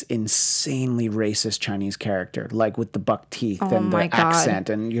this insanely racist Chinese character, like with the buck teeth and the accent.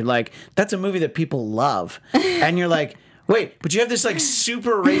 And you're like, that's a movie that people love. And you're like, wait, but you have this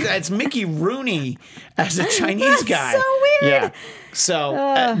super racist. It's Mickey Rooney as a Chinese guy. So weird. Yeah.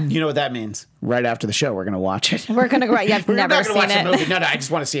 So you know what that means? Right after the show, we're going to watch it. We're going to go. Yeah, I've never seen it. The movie. No, I just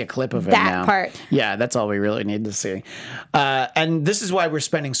want to see a clip of it that now. Part. Yeah, that's all we really need to see. And this is why we're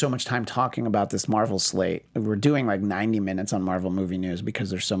spending so much time talking about this Marvel slate. We're doing 90 minutes on Marvel movie news because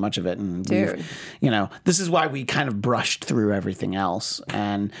there's so much of it. And this is why we kind of brushed through everything else.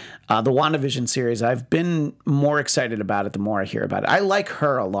 And the WandaVision series, I've been more excited about it the more I hear about it. I like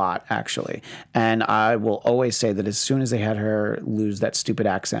her a lot, actually. And I will always say that as soon as they had her lose that stupid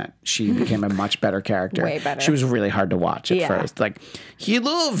accent, she became a much better character. Way better. She was really hard to watch at first.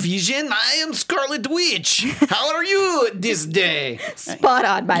 Hello, Vision. I am Scarlet Witch. How are you this day? Spot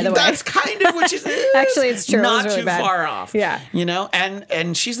on, by the way. That's kind of what she says. Actually, it's true. Not really too bad. far off. Yeah.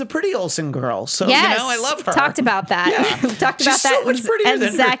 And she's the pretty Olsen girl. So, yes, I love her. Talked about that. Yeah. We talked she's about that. So much prettier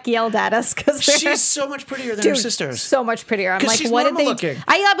and Zach yelled at us because she's so much prettier than her sisters. So much prettier. I'm like, she's what did they? Looking.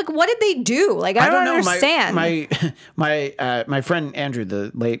 What did they do? I don't understand. My friend Andrew,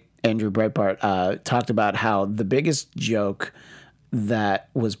 the late Andrew Breitbart, talked about how the biggest joke that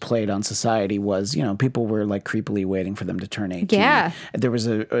was played on Society was, people were creepily waiting for them to turn 18. Yeah. There was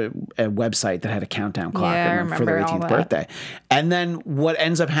a website that had a countdown clock for their 18th that. birthday. And then what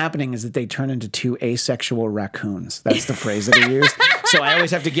ends up happening is that they turn into two asexual raccoons. That's the phrase that he used. So I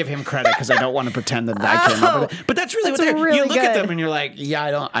always have to give him credit because I don't want to pretend that I came up with it. But that's really what they're. Really you look at them and you're like,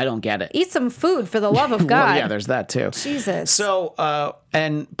 yeah, I don't get it. Eat some food for the love of God. Well, yeah, there's that too. Jesus. So,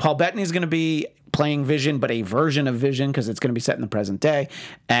 and Paul Bettany's going to be playing Vision, but a version of Vision because it's going to be set in the present day,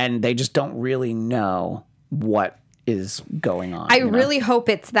 and they just don't really know what is going on. I really hope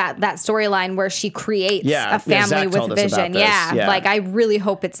it's that storyline where she creates a family with Vision. Yeah, I really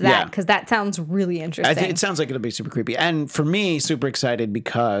hope it's that because that sounds really interesting. I think it sounds like it'll be super creepy, and for me, super excited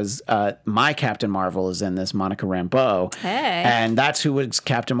because my Captain Marvel is in this, Monica Rambeau, and that's who was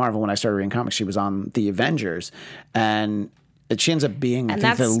Captain Marvel when I started reading comics. She was on the Avengers, and she ends up being, I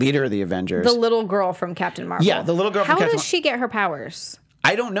think, the leader of the Avengers. The little girl from Captain Marvel. Yeah, the little girl from Captain Marvel. How does she get her powers?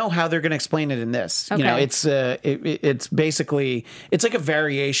 I don't know how they're going to explain it in this. Okay. You know, it's basically it's like a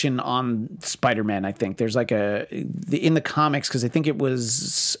variation on Spider-Man. I think there's like in the comics, because I think it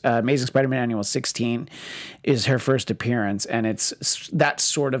was Amazing Spider-Man Annual 16 is her first appearance, and it's that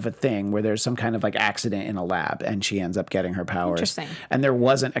sort of a thing where there's some kind of like accident in a lab, and she ends up getting her powers. Interesting. And there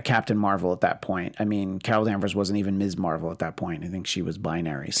wasn't a Captain Marvel at that point. I mean, Carol Danvers wasn't even Ms. Marvel at that point. I think she was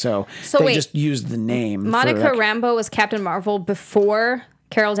binary. So they just used the name. Monica Rambeau was Captain Marvel before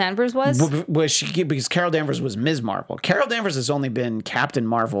Carol Danvers was? Because Carol Danvers was Ms. Marvel. Carol Danvers has only been Captain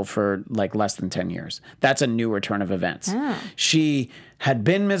Marvel for like less than 10 years. That's a new turn of events. Oh. She had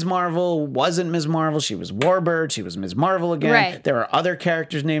been Ms. Marvel, wasn't Ms. Marvel. She was Warbird. She was Ms. Marvel again. Right. There are other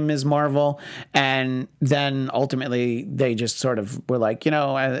characters named Ms. Marvel. And then ultimately they just sort of were like, you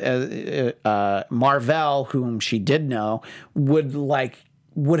know, Marvel, whom she did know,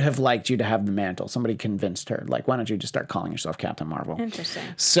 would have liked you to have the mantle. Somebody convinced her, like, why don't you just start calling yourself Captain Marvel? Interesting.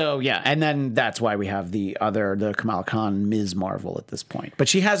 So, yeah, and then that's why we have the Kamala Khan Ms. Marvel at this point. But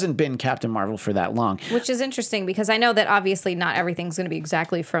she hasn't been Captain Marvel for that long. Which is interesting because I know that obviously not everything's going to be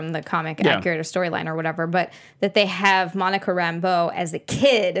exactly from the comic accurate or storyline or whatever, but that they have Monica Rambeau as a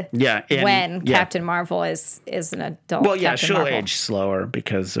kid when Captain Marvel is an adult. Well, yeah, Captain she'll Marvel. age slower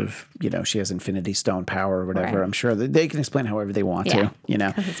because of, you know, she has Infinity Stone power or whatever. Right. I'm sure that they can explain however they want to, you know.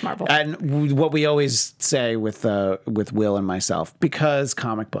 It's Marvel. And what we always say with Will and myself, because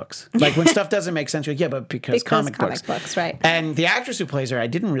comic books. Like when stuff doesn't make sense, you're like, yeah, but because comic books. Right. And the actress who plays her, I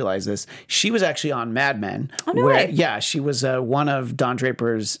didn't realize this, she was actually on Mad Men. Oh, no way. Yeah, she was one of Don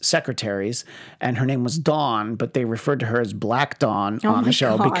Draper's secretaries, and her name was Dawn, but they referred to her as Black Dawn on the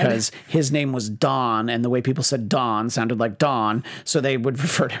show because his name was Dawn, and the way people said Dawn sounded like Dawn, so they would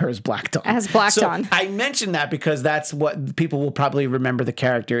refer to her as Black Dawn. As Black Dawn. I mentioned that because that's what people will probably remember the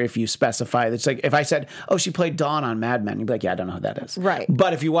character if you specify. It's like if I said, oh, she played Dawn on Mad Men, you'd be like, yeah, I don't know who that is. Right.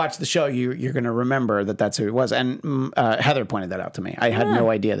 But if you watch the show, you're going to remember that that's who it was. And Heather pointed that out to me. I had no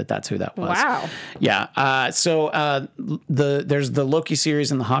idea that that's who that was. Wow. Yeah. So there's the Loki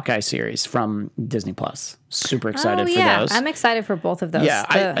series and the Hawkeye series from Disney Plus. Super excited for those. I'm excited for both of those. Yeah,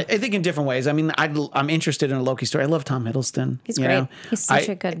 I think in different ways. I mean, I'm interested in a Loki story. I love Tom Hiddleston. He's great. Know? He's such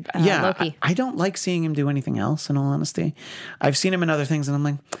a good Loki. I don't like seeing him do anything else, in all honesty. I've seen him in other things, and I'm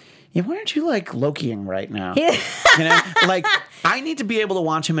like, yeah, why aren't you like Lokiing right now? You know, like I need to be able to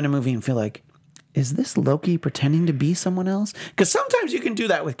watch him in a movie and feel like, is this Loki pretending to be someone else? Because sometimes you can do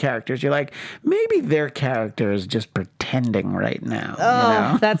that with characters. You're like, maybe their character is just pretending right now. Oh,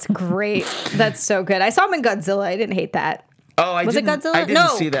 you know? That's great. That's so good. I saw him in Godzilla. I didn't hate that. Oh, was it Godzilla? I didn't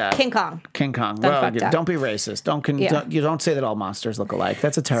see that. King Kong. Well, don't be racist. You don't say that all monsters look alike.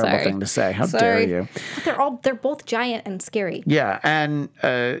 That's a terrible thing to say. How dare you? But they're both giant and scary. Yeah, and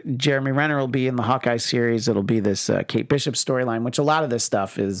Jeremy Renner will be in the Hawkeye series. It'll be this Kate Bishop storyline, which a lot of this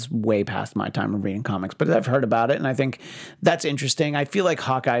stuff is way past my time of reading comics, but I've heard about it, and I think that's interesting. I feel like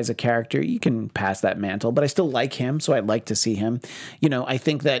Hawkeye is a character. You can pass that mantle, but I still like him, so I'd like to see him. You know, I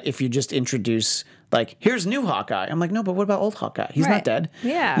think that if you just introduce like, here's new Hawkeye. I'm like, no, but what about old Hawkeye? He's not dead.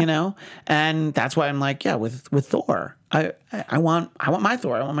 Yeah. You know? And that's why I'm like, yeah, with Thor. I want my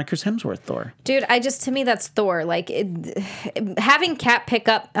Thor. I want my Chris Hemsworth Thor. Dude, to me, that's Thor. Like, having Cap pick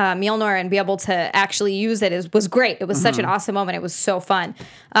up Mjolnir and be able to actually use it was great. It was such an awesome moment. It was so fun.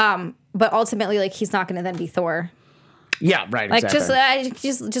 But ultimately, like, he's not going to then be Thor. Yeah, right, like, exactly.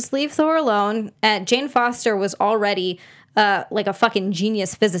 Just leave Thor alone. Jane Foster was already like a fucking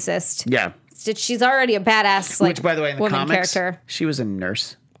genius physicist. Yeah. She's already a badass, like, which, by the way, in the woman comics, character. She was a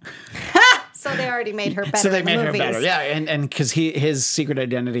nurse. So they already made her better. So they in made the her movies. better, yeah, and because his secret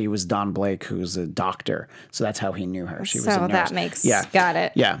identity was Don Blake, who's a doctor, so that's how he knew her. She was a nurse. That makes got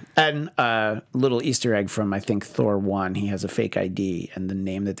it. Yeah, and little Easter egg from I think Thor 1, he has a fake ID, and the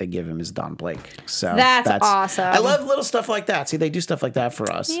name that they give him is Don Blake. So that's awesome. I love little stuff like that. See, they do stuff like that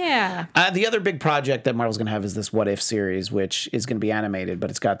for us. Yeah. The other big project that Marvel's gonna have is this What If series, which is gonna be animated, but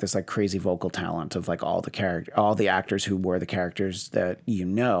it's got this like crazy vocal talent of like all the actors who were the characters that you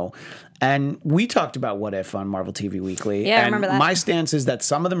know. And we talked about What If on Marvel TV Weekly. Yeah, and I remember that. My stance is that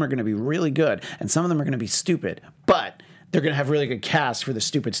some of them are going to be really good and some of them are going to be stupid, but they're going to have really good casts for the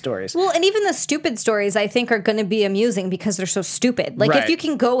stupid stories. Well, and even the stupid stories, I think, are going to be amusing because they're so stupid. Like, if you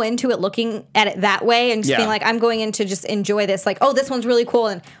can go into it looking at it that way and just being like, I'm going in to just enjoy this. Like, oh, this one's really cool,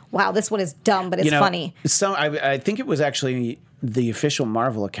 and wow, this one is dumb, but it's funny. So I think it was actually the official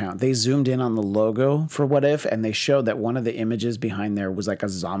Marvel account, they zoomed in on the logo for What If, and they showed that one of the images behind there was like a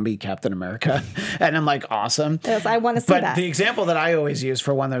zombie Captain America. And I'm like, awesome. Yes, I want to see but that. The example that I always use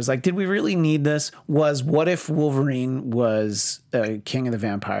for one that was like, did we really need this? Was what if Wolverine was King of the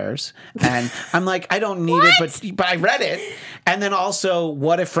Vampires? And I'm like, I don't need it, but I read it. And then also,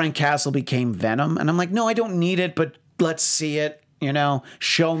 what if Frank Castle became Venom? And I'm like, no, I don't need it, but let's see it.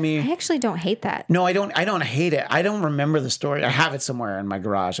 Show me. I actually don't hate that. No, I don't hate it. I don't remember the story. I have it somewhere in my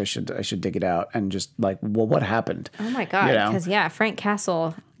garage. I should dig it out and just like, well, what happened? Oh my God. Because Frank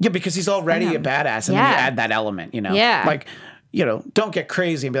Castle. Yeah, because he's already a badass, and then you add that element, Yeah. Like, don't get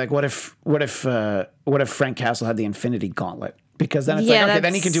crazy and be like, what if Frank Castle had the Infinity Gauntlet? Because then it's like, okay,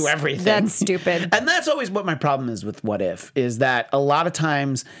 then he can do everything. That's stupid. And that's always what my problem is with What If, is that a lot of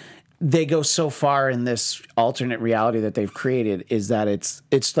times they go so far in this alternate reality that they've created is that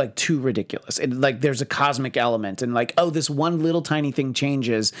it's like too ridiculous. Like there's a cosmic element and like, oh, this one little tiny thing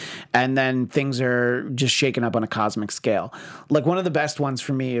changes and then things are just shaken up on a cosmic scale. Like one of the best ones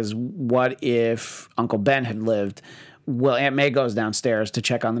for me is what if Uncle Ben had lived? Well, Aunt May goes downstairs to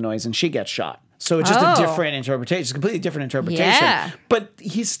check on the noise and she gets shot. So it's just a different interpretation. It's a completely different interpretation. Yeah. But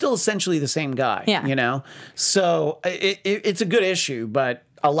he's still essentially the same guy, So it's a good issue, but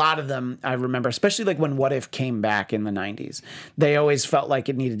a lot of them, I remember, especially like when What If came back in the 90s, they always felt like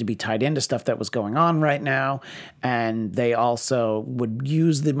it needed to be tied into stuff that was going on right now. And they also would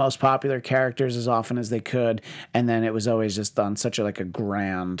use the most popular characters as often as they could. And then it was always just on such a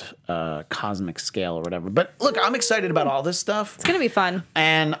grand cosmic scale or whatever. But look, I'm excited about all this stuff. It's going to be fun.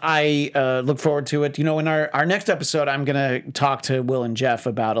 And I look forward to it. In our next episode, I'm going to talk to Will and Jeph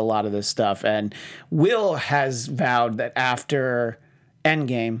about a lot of this stuff. And Will has vowed that after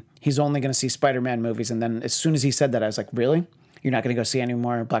Endgame, he's only going to see Spider-Man movies. And then as soon as he said that, I was like, really? You're not going to go see any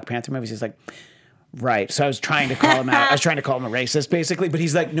more Black Panther movies? He's like, right. So I was trying to call him out. I was trying to call him a racist, basically. But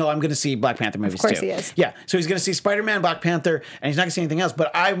he's like, no, I'm going to see Black Panther movies too. Of course he is. Yeah. So he's going to see Spider-Man, Black Panther, and he's not going to see anything else. But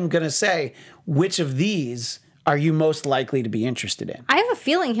I'm going to say, which of these are you most likely to be interested in? I have a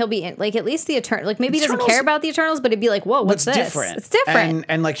feeling he'll be in, like, at least the Eternals. Like, maybe he doesn't care about the Eternals, but it'd be like, whoa, what's this? Different. It's different.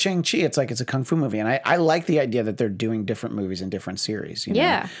 And like Shang-Chi, it's like it's a kung fu movie. And I like the idea that they're doing different movies in different series.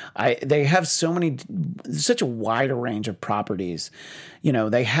 Yeah. They have such a wide range of properties.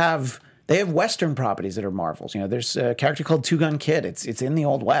 They have Western properties that are Marvels. There's a character called Two Gun Kid. It's in the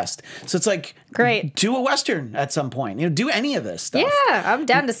Old West. So it's like, great. Do a Western at some point. Do any of this stuff. Yeah, I'm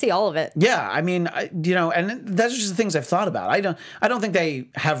down to see all of it. Yeah, I mean, and that's just the things I've thought about. I don't think they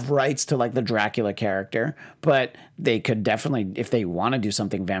have rights to like the Dracula character, but they could definitely, if they want to do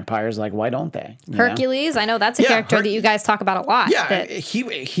something vampires, like why don't they? Hercules, I know that's a character that you guys talk about a lot. Yeah,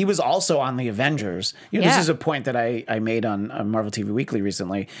 he was also on the Avengers. This is a point that I made on Marvel TV Weekly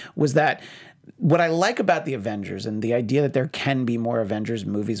recently, was that what I like about the Avengers and the idea that there can be more Avengers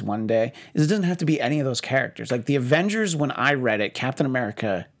movies one day is it doesn't have to be any of those characters. Like the Avengers, when I read it, Captain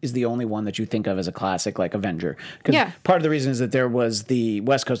America is the only one that you think of as a classic like Avenger. Because part of the reason is that there was the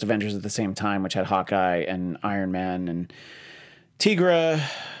West Coast Avengers at the same time, which had Hawkeye and Iron Man and Tigra,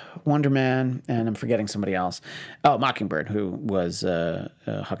 Wonder Man, and I'm forgetting somebody else. Oh, Mockingbird, who was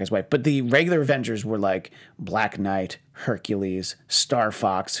Hawkeye's wife. But the regular Avengers were like Black Knight, Hercules, Star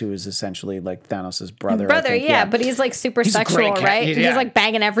Fox, who is essentially like Thanos' brother. But he's like super sexual, right? He's like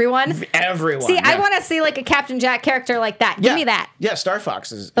banging everyone. Everyone. See, I want to see like a Captain Jack character like that. Give me that. Yeah, Star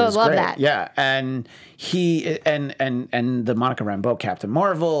Fox is love great. that. Yeah, and he and the Monica Rambeau Captain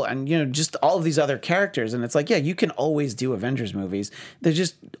Marvel, and just all of these other characters, and it's like, yeah, you can always do Avengers movies. They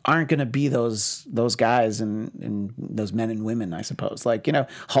just aren't going to be those guys and those men and women, I suppose. Like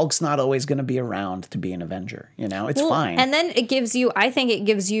Hulk's not always going to be around to be an Avenger. It's fine. And then I think it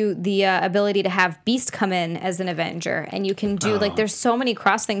gives you the ability to have Beast come in as an Avenger, and you can do there's so many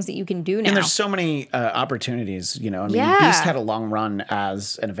cross things that you can do now. And there's so many opportunities. Beast had a long run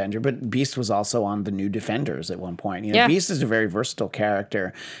as an Avenger, but Beast was also on the New Defenders at one point. Beast is a very versatile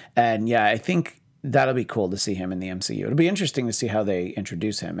character, and I think that'll be cool to see him in the MCU. It'll be interesting to see how they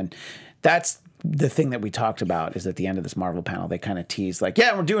introduce him, and that's the thing that we talked about is at the end of this Marvel panel, they kind of teased like,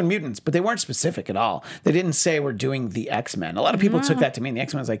 yeah, we're doing mutants, but they weren't specific at all. They didn't say we're doing the X-Men. A lot of people took that to mean the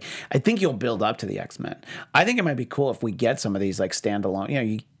X-Men. Is like, I think you'll build up to the X-Men. I think it might be cool if we get some of these like standalone,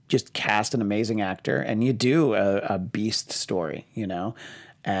 you just cast an amazing actor and you do a Beast story,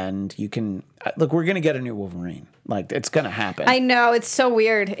 and you can look, we're going to get a new Wolverine. Like, it's going to happen. I know. It's so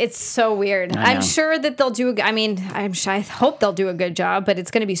weird. I'm sure that they'll do, I hope they'll do a good job, but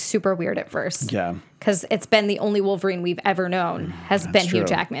it's going to be super weird at first. Yeah. Because it's been the only Wolverine we've ever known has been Hugh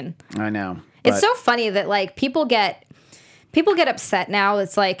Jackman. I know. It's so funny that, like, people get upset now.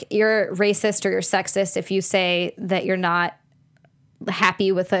 It's like you're racist or you're sexist if you say that you're not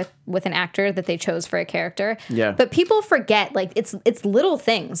happy with an actor that they chose for a character. Yeah. But people forget, like, it's little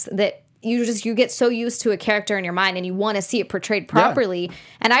things that you get so used to a character in your mind and you want to see it portrayed properly.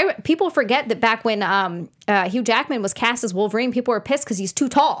 Yeah. And people forget that back when Hugh Jackman was cast as Wolverine, people were pissed because he's too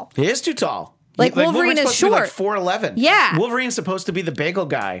tall. He is too tall. Like Wolverine is short. Like 4'11". Yeah. Wolverine's supposed to be the bagel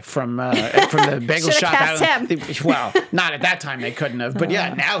guy from the bagel shop. Cast him. Well, not at that time they couldn't have. But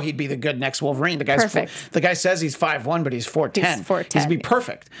yeah, now he'd be the good next Wolverine. The guy's perfect. The guy says he's 5'1", but he's 4'10". He's 4'10". He'd be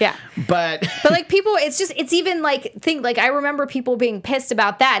perfect. Yeah. But like people, it's even like I remember people being pissed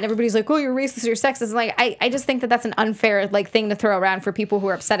about that, and everybody's like, "Oh, you're racist, you're sexist." And like I just think that that's an unfair like thing to throw around for people who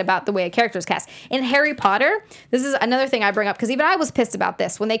are upset about the way a character is cast. In Harry Potter, this is another thing I bring up because even I was pissed about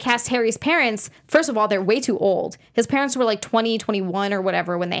this when they cast Harry's parents. First of all, they're way too old. His parents were like 20, 21 or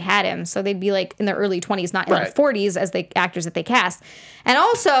whatever when they had him. So they'd be like in their early 20s, not in their 40s as the actors that they cast. And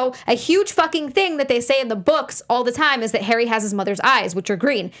also, a huge fucking thing that they say in the books all the time is that Harry has his mother's eyes, which are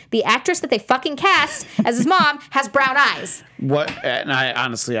green. The actress that they fucking cast as his mom has brown eyes. What? And I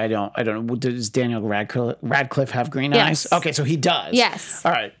honestly, I don't know. Does Daniel Radcliffe have green eyes? Okay, so he does. Yes.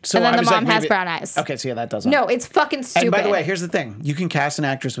 All right. So and then the mom has brown eyes. Okay, so yeah, that does. No, it's fucking stupid. And by the way, here's the thing: you can cast an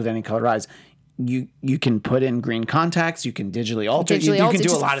actress with any colored eyes. You can put in green contacts. You can digitally alter. You can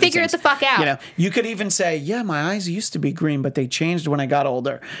do a lot of things. Figure it the fuck out. You know, you could even say, "Yeah, my eyes used to be green, but they changed when I got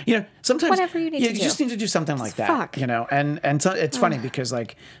older." You know, sometimes whatever you need to do. You just need to do something like that. Fuck. You know, and so it's funny because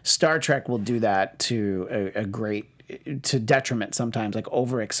like Star Trek will do that to a great. To detriment sometimes, like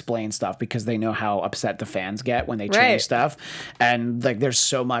over explain stuff because they know how upset the fans get when they change stuff. And like there's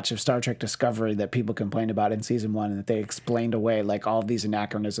so much of Star Trek Discovery that people complained about in season 1 and that they explained away like all of these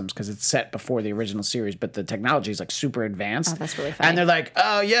anachronisms because it's set before the original series, but the technology is like super advanced. Oh, that's really funny. And they're like,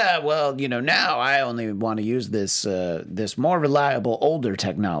 oh yeah, well, you know, now I only want to use this this more reliable older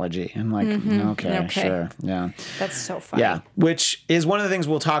technology. And like, okay, sure. Yeah. That's so funny. Yeah. Which is one of the things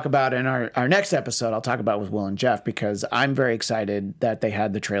we'll talk about in our next episode. I'll talk about with Will and Jeph because I'm very excited that they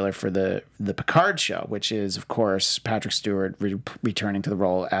had the trailer for the Picard show, which is, of course, Patrick Stewart returning to the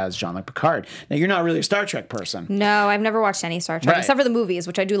role as Jean-Luc Picard. Now, you're not really a Star Trek person. No, I've never watched any Star Trek, except for the movies,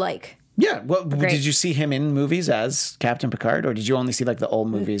 which I do like. Yeah. Well, did you see him in movies as Captain Picard, or did you only see like the old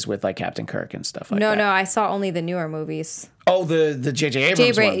movies with like Captain Kirk and stuff like that? No, I saw only the newer movies. Oh, the J.J.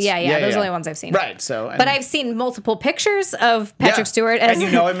 Abrams ones. Yeah, those are the only ones I've seen. Right. So, but I've seen multiple pictures of Patrick Stewart. And you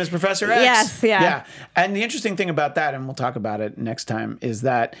know him as Professor X. Yes, yeah. And the interesting thing about that, and we'll talk about it next time, is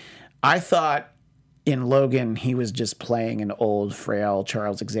that I thought in Logan he was just playing an old, frail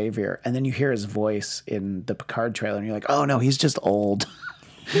Charles Xavier, and then you hear his voice in the Picard trailer, and you're like, oh no, he's just old.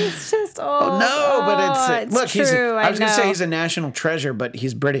 He's just old. Oh, no, but it's look. True, I was going to say he's a national treasure, but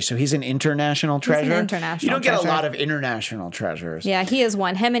he's British, so he's an international treasure. He's an international. You don't get treasure. a lot of international treasures. Yeah, he is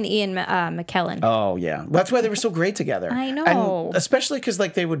one. Him and Ian McKellen. Oh yeah, well, that's why they were so great together. I know, and especially because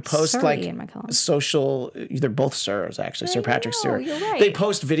like they would post Ian social. They're both Sirs actually. Sir Patrick Stewart. You're right. They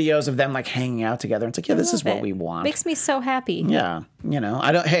post videos of them like hanging out together. It's like this is what we want. Makes me so happy. Yeah, you know,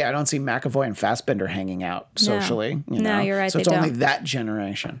 I don't see McAvoy and Fassbender hanging out socially. No, you know? you're right. So it's only that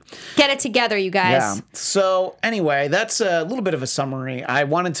generation. Get it together, you guys. Yeah. So anyway, that's a little bit of a summary. I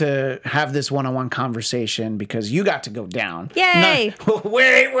wanted to have this one-on-one conversation because you got to go down. Yay!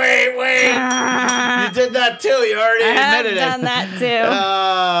 Wait. You did that too. You already admitted it. I've done that too.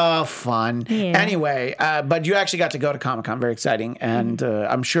 Oh, fun. Yeah. Anyway, but you actually got to go to Comic-Con. Very exciting. And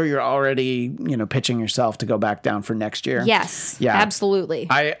I'm sure you're already, pitching yourself to go back down for next year. Yes. Yeah. Absolutely.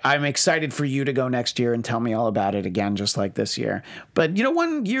 I'm excited for you to go next year and tell me all about it again, just like this year. But,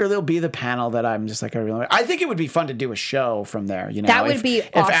 one year there'll be the panel that I'm just like, I think it would be fun to do a show from there. That would be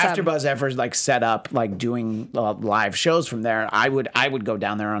awesome. If AfterBuzz ever like set up like doing live shows from there, I would go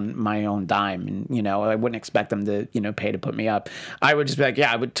down there on my own dime, and I wouldn't expect them to pay to put me up. I would just be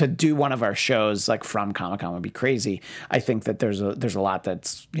like, to do one of our shows like from Comic-Con would be crazy. I think that there's a lot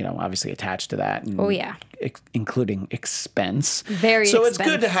that's obviously attached to that. And, including expense. Very. So it's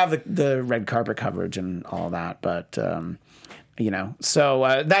good to have the red carpet coverage and all that, but.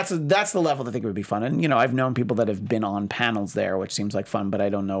 So that's the level that I think would be fun. And, I've known people that have been on panels there, which seems like fun, but I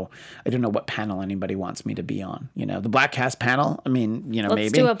don't know what panel anybody wants me to be on. The Bladtcast panel. I mean, maybe.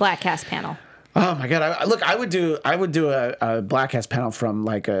 Let's do a Bladtcast panel. Oh my God. I would do a Bladtcast panel from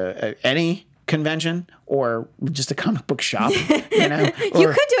like any convention or just a comic book shop, You could do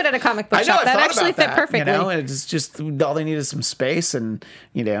it at a comic book shop. That actually fit perfectly. It's just all they need is some space, and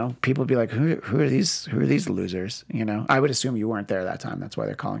people would be like, who are these losers? I would assume you weren't there that time. That's why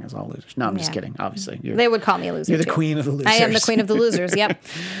they're calling us all losers. No, I'm just kidding. Obviously, they would call me a loser. You're the queen of the losers. I am the queen of the losers. Yep.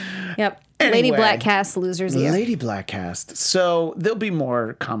 Anyway, Lady Bladtcast losers. Lady Bladtcast. So there'll be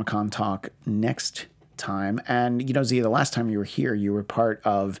more Comic-Con talk next time. And, Zia, the last time you were here, you were part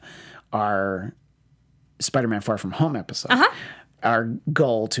of our Spider-Man Far From Home episode. Our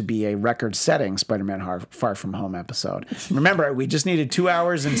goal to be a record-setting Spider-Man Far From Home episode. Remember, we just needed 2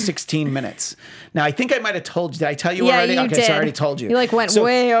 hours and 16 minutes. Now, I think I might have told you. Did I tell you already? You did. So I already told you. You went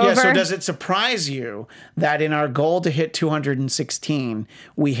way over. Yeah, so does it surprise you that in our goal to hit 216,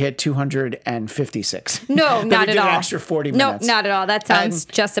 we hit 256? No, not at all. An extra 40 minutes. No, not at all. That sounds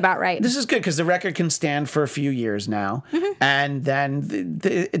just about right. This is good because the record can stand for a few years now. And then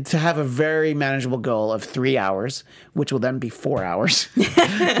to have a very manageable goal of 3 hours, which will then be 4 hours.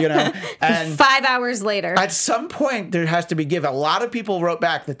 And 5 hours later. At some point, there has to be give. A lot of people wrote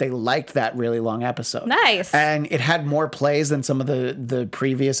back that they liked that really long episode. Nice. And it had more plays than some of the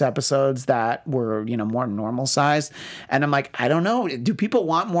previous episodes that were, more normal sized. And I'm like, I don't know. Do people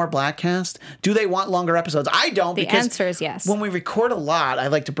want more Bladtcast? Do they want longer episodes? I don't. The answer is yes. When we record a lot, I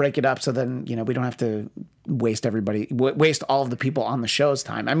like to break it up so then, we don't have to waste all of the people on the show's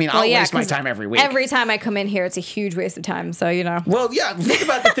time. I mean, I'll waste my time every week. Every time I come in here, it's a huge waste of time. So, Well, yeah. Think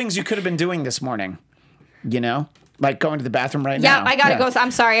about the things you could have been doing this morning, like going to the bathroom right now. Yeah, I got to go.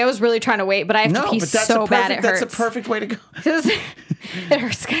 I'm sorry. I was really trying to wait, but I have to pee so bad it hurts. That's a perfect way to go. It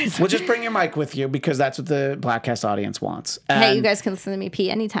hurts, guys. We'll just bring your mic with you because that's what the Bladtcast audience wants. Hey, you guys can listen to me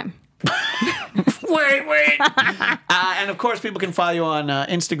pee anytime. Wait. And of course, people can follow you on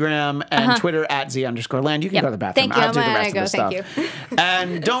Instagram and Twitter at Xia_Land. You can go to the bathroom. Thank you. I'll do the rest of the stuff. Thank you.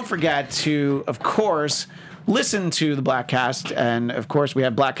 And don't forget to, of course, listen to the Bladtcast. And of course, we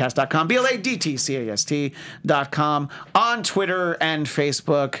have Bladtcast.com, Bladtcast.com, on Twitter and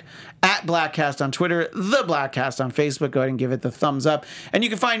Facebook. At Bladtcast on Twitter, the Bladtcast on Facebook. Go ahead and give it the thumbs up. And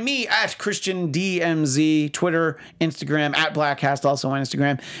you can find me at Christian DMZ, Twitter, Instagram, at Bladtcast, also on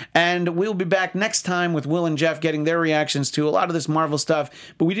Instagram. And we'll be back next time with Will and Jeph getting their reactions to a lot of this Marvel stuff.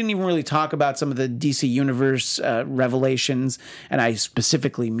 But we didn't even really talk about some of the DC Universe revelations. And I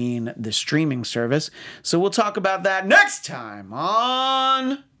specifically mean the streaming service. So we'll talk about that next time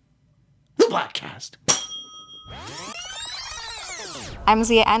on the Bladtcast. I'm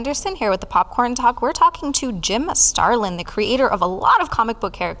Xia Anderson here with the Popcorn Talk. We're talking to Jim Starlin, the creator of a lot of comic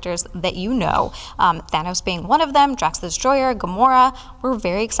book characters that you know, Thanos being one of them, Drax the Destroyer, Gamora. We're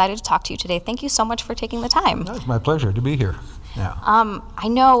very excited to talk to you today. Thank you so much for taking the time. It's my pleasure to be here. Yeah. I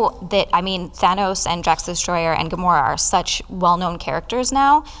know that, Thanos and Drax the Destroyer and Gamora are such well-known characters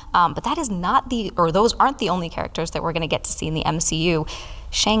now, but that is those aren't the only characters that we're going to get to see in the MCU.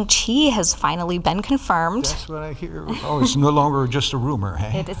 Shang-Chi has finally been confirmed. That's what I hear. Oh, it's no longer just a rumor,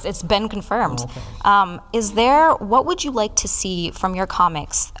 hey? It's been confirmed. Okay. What would you like to see from your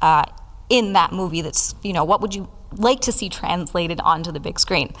comics in that movie what would you like to see translated onto the big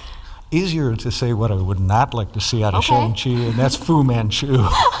screen? Easier to say what I would not like to see out of Shang-Chi, and that's Fu Manchu,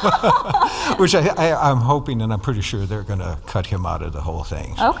 which I'm hoping and I'm pretty sure they're going to cut him out of the whole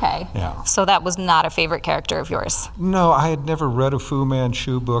thing. Okay. Yeah. So that was not a favorite character of yours? No, I had never read a Fu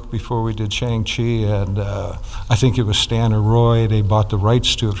Manchu book before we did Shang-Chi, and I think it was Stan or Roy. They bought the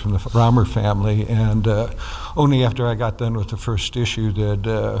rights to it from the Romer family, and only after I got done with the first issue did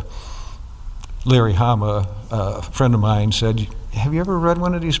Larry Hama, a friend of mine, said, "Have you ever read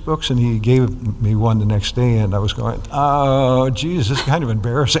one of these books?" And he gave me one the next day, and I was going, "Oh, geez, this is kind of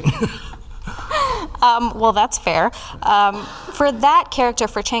embarrassing." Well, that's fair. For that character,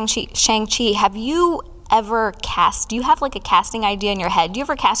 for Shang-Chi, have you ever cast? Do you have like a casting idea in your head? Do you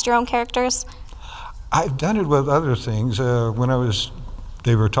ever cast your own characters? I've done it with other things.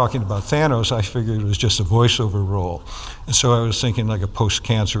 They were talking about Thanos, I figured it was just a voiceover role. And so I was thinking like a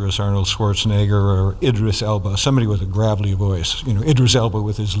post-cancerous Arnold Schwarzenegger or Idris Elba, somebody with a gravelly voice. Idris Elba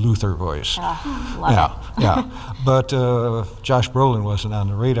with his Luther voice. Love it. Yeah. But Josh Brolin wasn't on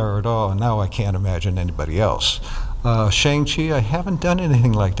the radar at all, and now I can't imagine anybody else. Shang-Chi, I haven't done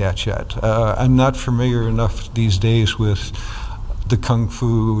anything like that yet. I'm not familiar enough these days with the kung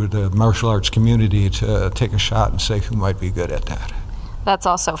fu, the martial arts community to take a shot and say who might be good at that. That's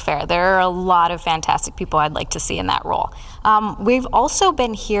also fair. There are a lot of fantastic people I'd like to see in that role. We've also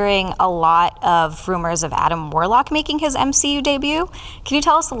been hearing a lot of rumors of Adam Warlock making his MCU debut. Can you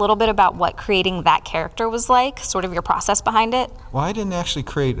tell us a little bit about what creating that character was like, sort of your process behind it? Well, I didn't actually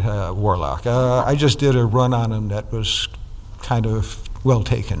create Warlock. I just did a run on him that was kind of well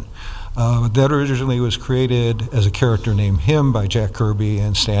taken. That originally was created as a character named Him by Jack Kirby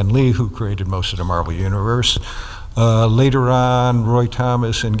and Stan Lee, who created most of the Marvel Universe. Later on, Roy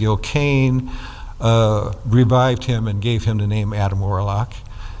Thomas and Gil Kane revived him and gave him the name Adam Warlock.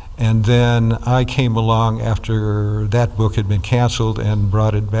 And then I came along after that book had been canceled and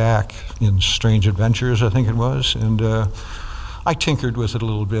brought it back in Strange Adventures, I think it was. And I tinkered with it a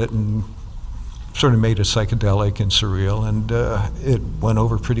little bit and sort of made it psychedelic and surreal, and it went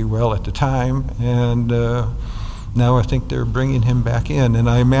over pretty well at the time, and now I think they're bringing him back in, and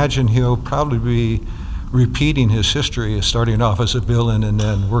I imagine he'll probably be repeating his history, starting off as a villain and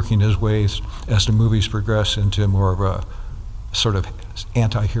then working his way as the movies progress into more of a sort of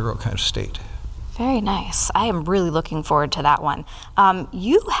anti-hero kind of state. Very nice. I am really looking forward to that one.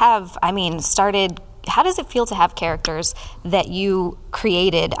 You have, started, how does it feel to have characters that you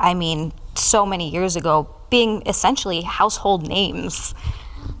created, so many years ago, being essentially household names?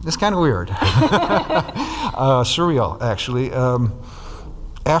 It's kind of weird. Surreal, actually.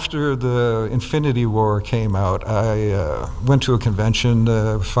 After the Infinity War came out, I went to a convention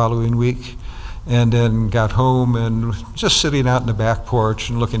the following week, and then got home and just sitting out in the back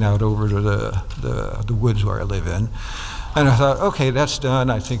porch and looking out over to the woods where I live in. And I thought, okay, that's done.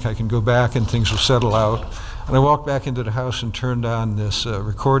 I think I can go back and things will settle out. And I walked back into the house and turned on this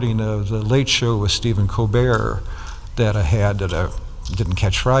recording of The Late Show with Stephen Colbert that I had that I didn't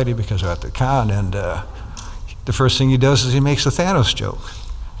catch Friday because I was at the con. And the first thing he does is he makes a Thanos joke.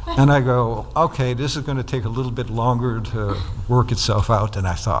 And I go, okay, this is going to take a little bit longer to work itself out than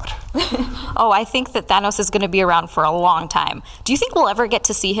I thought. Oh, I think that Thanos is going to be around for a long time. Do you think we'll ever get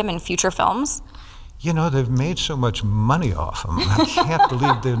to see him in future films? You know, they've made so much money off him. I can't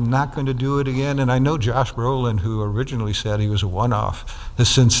believe they're not going to do it again. And I know Josh Brolin, who originally said he was a one-off, has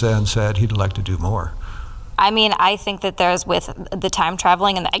since then said he'd like to do more. I think that there's, with the time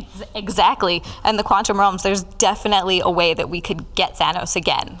traveling and and the quantum realms, there's definitely a way that we could get Thanos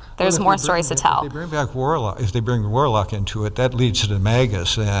again. There's more stories to tell. If they bring back Warlock, if they bring Warlock into it, that leads to the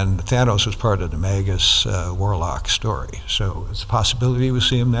Magus, and Thanos was part of the Magus Warlock story. So it's a possibility we'll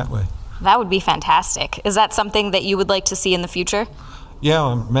see him that way. That would be fantastic. Is that something that you would like to see in the future? Yeah,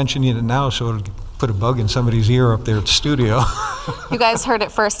 I'm mentioning it now, so it'll put a bug in somebody's ear up there at the studio. You guys heard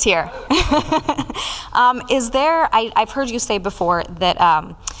it first here. I've heard you say before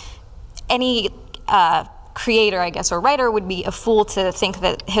that any creator, I guess, or writer would be a fool to think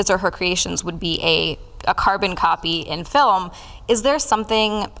that his or her creations would be a carbon copy in film. Is there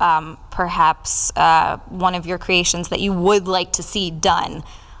something, perhaps one of your creations that you would like to see done,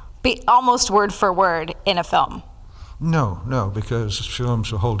 almost word for word, in a film? No, because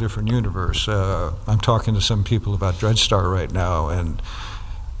film's a whole different universe. I'm talking to some people about Dreadstar right now, and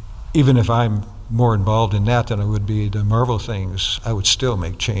even if I'm more involved in that than I would be the Marvel things, I would still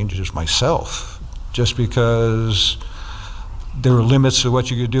make changes myself, just because there are limits to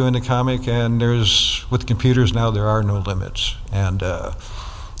what you could do in the comic, and with computers now, there are no limits. And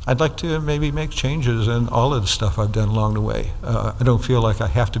I'd like to maybe make changes in all of the stuff I've done along the way. I don't feel like I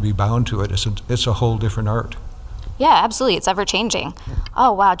have to be bound to it. It's a whole different art. Yeah, absolutely. It's ever-changing.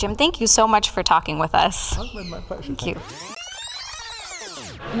 Oh, wow, Jim, thank you so much for talking with us. My pleasure. Thank you.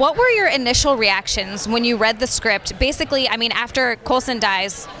 What were your initial reactions when you read the script? Basically, after Coulson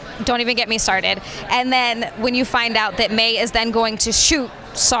dies, don't even get me started, and then when you find out that May is then going to shoot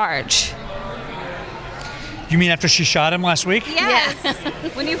Sarge. You mean after she shot him last week? Yes.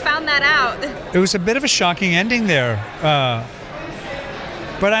 When you found that out. It was a bit of a shocking ending there.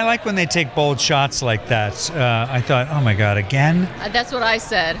 But I like when they take bold shots like that. I thought, oh my God, again? That's what I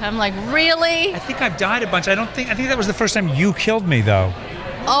said. I'm like, really? I think I've died a bunch. I think that was the first time you killed me, though.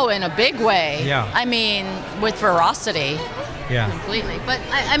 Oh, in a big way. Yeah. With ferocity. Yeah. Completely. But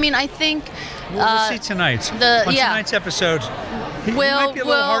I think... We'll see tonight. On tonight's episode, he might be a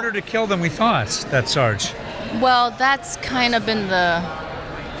little harder to kill than we thought, that Sarge. Well, that's kind of been the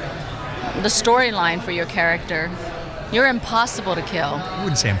storyline for your character. You're impossible to kill. I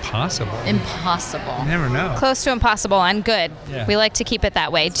wouldn't say impossible. Impossible. You never know. Close to impossible and good. Yeah. We like to keep it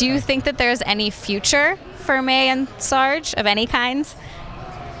that way. Do you think that there's any future for May and Sarge of any kind?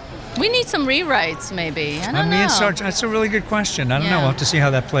 We need some rewrites, maybe. I don't know. Me and Sarge, that's a really good question. I don't know. We'll have to see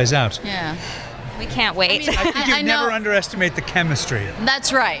how that plays out. Yeah. We can't wait. I think you never underestimate the chemistry.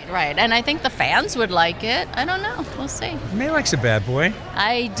 That's right. And I think the fans would like it. I don't know. We'll see. May likes a bad boy.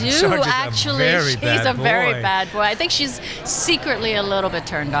 I do, Sarge is actually. She's a very bad boy. I think she's secretly a little bit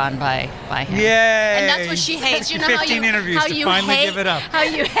turned on by him. Yay! And that's what she hates. You know 15 interviews to finally give it up. How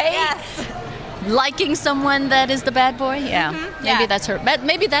you hate liking someone that is the bad boy? Yeah. Mm-hmm. Maybe that's her.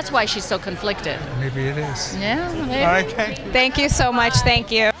 Maybe that's why she's so conflicted. Maybe it is. Yeah, maybe. All right, thank you. Thank you so much.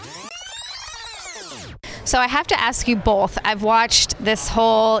 Thank you. So I have to ask you both. I've watched this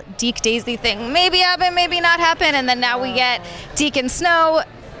whole Deke Daisy thing maybe happen, maybe not happen, and then now we get Deacon Snow.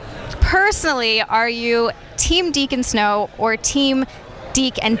 Personally, are you Team Deacon Snow or Team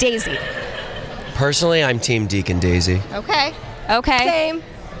Deke and Daisy? Personally, I'm Team Deke and Daisy. Okay. Same.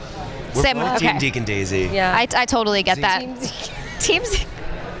 Same. Team Deke and Daisy. Yeah. I totally get that. Teams.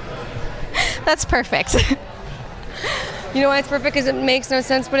 That's perfect. You know why it's perfect? Because it makes no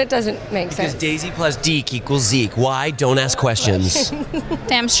sense, but it doesn't make sense. Because Daisy plus Deke equals Zeke. Why? Don't ask questions.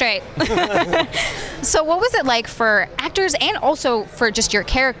 Damn straight. So what was it like for actors and also for just your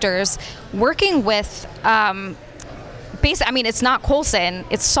characters working with, it's not Coulson,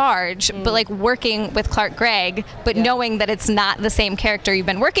 it's Sarge, but like working with Clark Gregg, but knowing that it's not the same character you've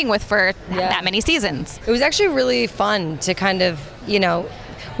been working with for that many seasons. It was actually really fun to kind of,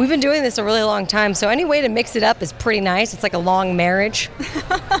 we've been doing this a really long time, so any way to mix it up is pretty nice. It's like a long marriage.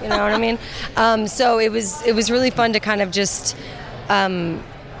 You know what I mean? So it was really fun to kind of just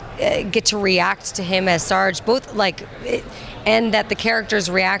get to react to him as Sarge, both and that the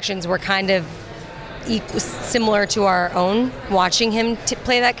characters' reactions were kind of similar to our own, watching him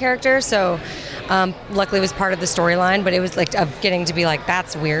play that character. So luckily it was part of the storyline, but it was like of getting to be like,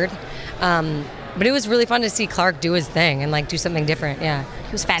 that's weird. But it was really fun to see Clark do his thing and like do something different. Yeah,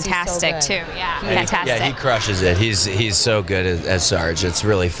 he was fantastic too. Yeah, fantastic. Yeah, he crushes it. He's so good as Sarge. It's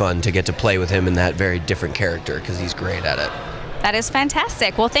really fun to get to play with him in that very different character because he's great at it. That is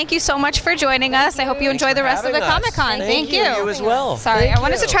fantastic. Well, thank you so much for joining us. I hope you enjoy the rest of the Comic-Con. Thank you. You as well. Sorry, I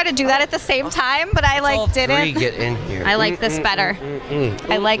wanted to try to do that at the same time, but I didn't. Get in here. I like this better.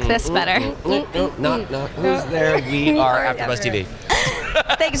 I like this better. Not who's there? We are AfterBuzz TV.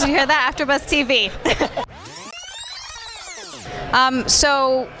 Thanks for hearing that, AfterBuzz TV.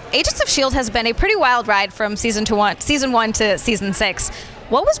 So, Agents of S.H.I.E.L.D. has been a pretty wild ride from season 1 to season 6.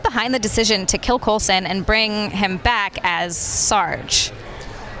 What was behind the decision to kill Coulson and bring him back as Sarge?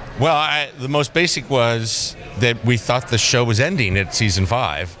 Well, the most basic was that we thought the show was ending at season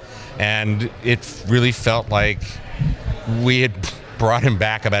 5, and it really felt like we had brought him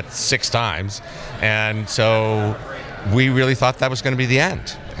back about 6 times, and so we really thought that was going to be the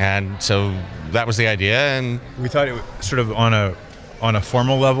end. And so that was the idea, and we thought it was sort of on a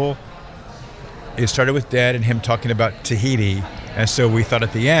formal level. It started with Dad and him talking about Tahiti. And so we thought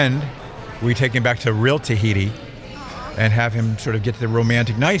at the end, we take him back to real Tahiti and have him sort of get to the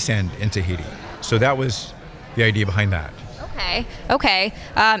romantic nice end in Tahiti. So that was the idea behind that. Okay.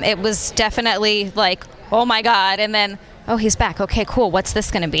 It was definitely like, oh my God. And then, oh, he's back. Okay, cool. What's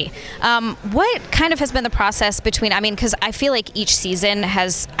this going to be? What kind of has been the process between, because I feel like each season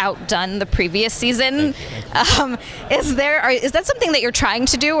has outdone the previous season. Is that something that you're trying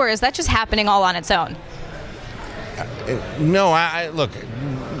to do, or is that just happening all on its own? No, I look,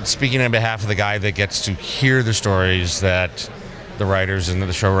 speaking on behalf of the guy that gets to hear the stories that the writers and the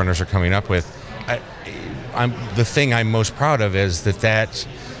showrunners are coming up with, the thing I'm most proud of is that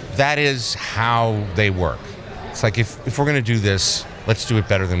is how they work. It's like, if we're going to do this, let's do it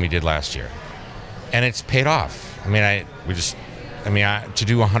better than we did last year. And it's paid off. To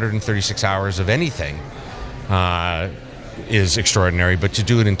do 136 hours of anything is extraordinary, but to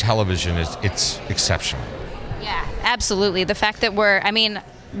do it in television, it's exceptional. Yeah, absolutely. The fact that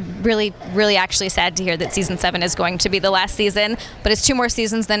really, really actually sad to hear that season 7 is going to be the last season, but it's 2 more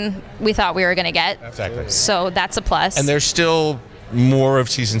seasons than we thought we were going to get. Exactly. So that's a plus. And there's still more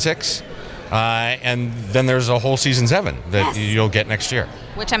of season 6, and then there's a whole season 7 that you'll get next year.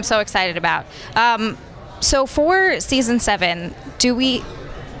 Which I'm so excited about. So for season 7, okay,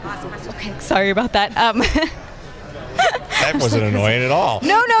 sorry about that. That wasn't annoying at all.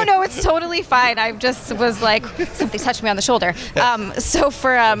 No, it's totally fine. I just was like, something touched me on the shoulder. So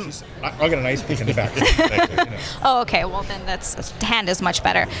for I'll get a nice peek in the back. Oh, okay. Well, then that's hand is much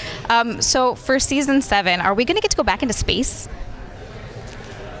better. So for season 7, are we going to get to go back into space?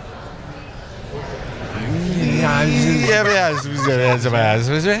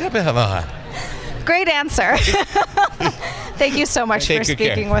 Great answer. Thank you so much for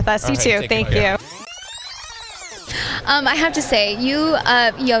speaking with us. You too. Thank you. I have to say, you,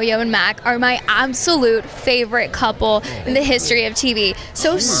 Yo-Yo and Mac, are my absolute favorite couple in the history of TV.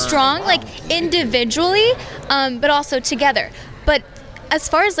 So strong, like individually, but also together. But as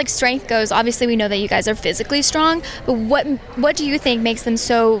far as like strength goes, obviously we know that you guys are physically strong. But what do you think makes them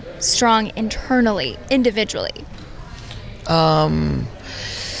so strong internally, individually? I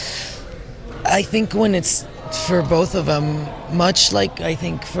think when it's for both of them, much like I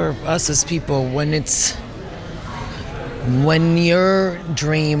think for us as people, when your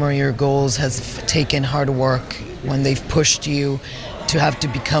dream or your goals has taken hard work, when they've pushed you to have to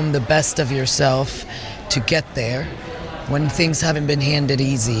become the best of yourself to get there, when things haven't been handed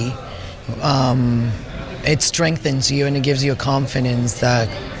easy, it strengthens you and it gives you a confidence that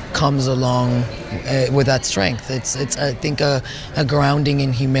comes along with that strength. It's I think a grounding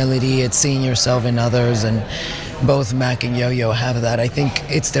in humility. It's seeing yourself in others, and both Mac and Yo-Yo have that. I think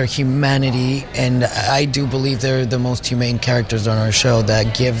it's their humanity, and I do believe they're the most humane characters on our show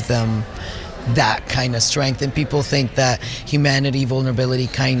that give them that kind of strength. And people think that humanity, vulnerability,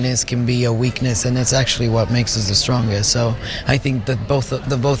 kindness can be a weakness, and it's actually what makes us the strongest. So I think that both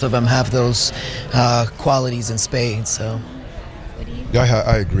of them have those qualities in spades. So. Yeah,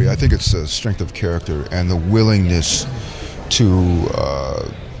 I agree. I think it's a strength of character and the willingness to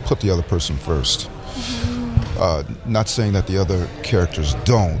put the other person first. Not saying that the other characters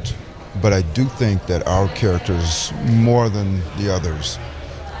don't, but I do think that our characters, more than the others,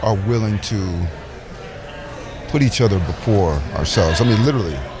 are willing to put each other before ourselves. I mean,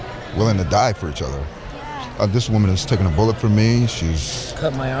 literally willing to die for each other. This woman has taken a bullet for me. She's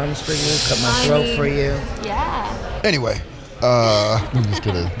cut my arms for you, cut my throat for you. Yeah. Anyway, I'm just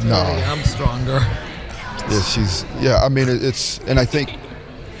kidding. No, I'm stronger. Yeah, I mean, I think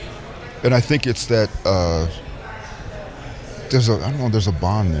it's that there's a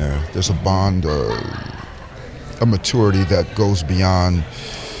bond there. There's a bond, a maturity that goes beyond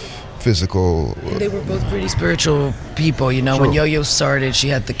physical. They were both pretty spiritual people, you know. True. When Yo-Yo started, she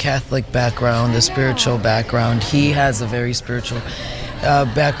had the Catholic background, the spiritual background. He has a very spiritual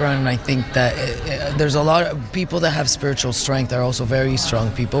background, and I think that there's a lot of people that have spiritual strength are also very strong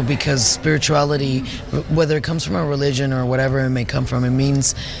people, because spirituality, whether it comes from a religion or whatever it may come from, it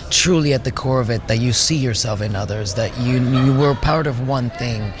means truly at the core of it that you see yourself in others, that you were part of one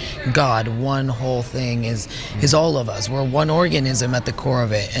thing. God, one whole thing is all of us. We're one organism at the core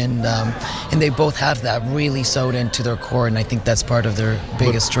of it, and they both have that really sewed into their core, and I think that's part of their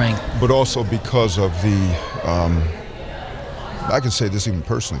biggest strength. But also because of the I can say this even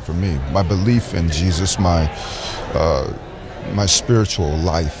personally for me, my belief in Jesus, my spiritual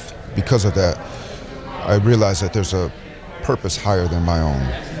life. Because of that, I realize that there's a purpose higher than my own.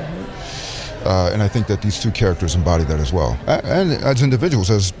 And I think that these two characters embody that as well. And as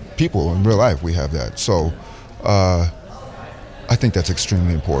individuals, as people in real life, we have that. So I think that's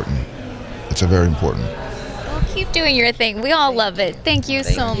extremely important. It's very important. Well, keep doing your thing. We all love it. Thank you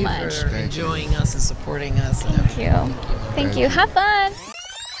so much for enjoying us and supporting us. Thank you. Thank you. Have fun.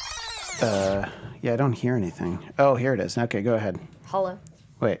 Yeah, I don't hear anything. Oh, here it is. Okay, go ahead. Hello.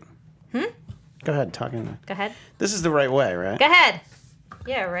 Wait. Go ahead, talking. Go ahead. This is the right way, right? Go ahead.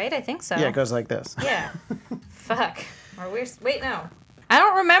 Yeah, right? I think so. Yeah, it goes like this. Yeah. Fuck. Wait, no. I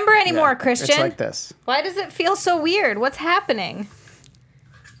don't remember anymore, Christian. It's like this. Why does it feel so weird? What's happening?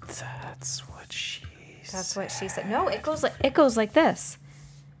 That's what she said. That's what she said. No, it goes like this.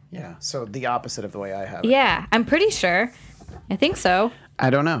 Yeah, so the opposite of the way I have it. Yeah, I'm pretty sure. I think so. I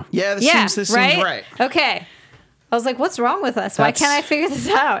don't know. Yeah, this seems right. Okay. I was like, what's wrong with us? Why can't I figure this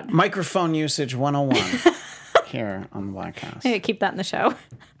out? Microphone usage 101 here on the Bladtcast. Maybe keep that in the show.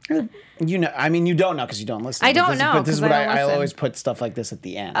 You know, I mean, you don't know because you don't listen. I don't know. But this is what I always put stuff like this at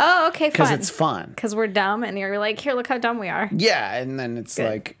the end. Oh, okay, fun. Because it's fun. Because we're dumb, and you're like, here, look how dumb we are. Yeah, and then it's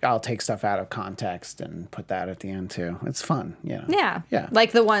like, I'll take stuff out of context and put that at the end, too. It's fun, you know? Yeah. Yeah.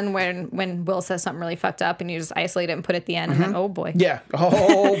 Like the one when Will says something really fucked up, and you just isolate it and put it at the end, and then, oh, boy. Yeah.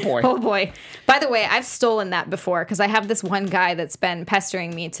 Oh, boy. Oh, boy. By the way, I've stolen that before, because I have this one guy that's been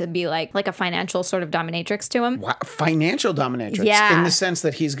pestering me to be like a financial sort of dominatrix to him. Wow. Financial dominatrix? Yeah. In the sense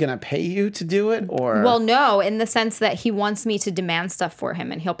that he's going to pay you to do it, or? Well, no, in the sense that he wants me to demand stuff for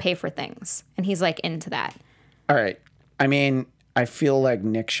him, and he'll pay for things, and he's like into that. All right. I mean, I feel like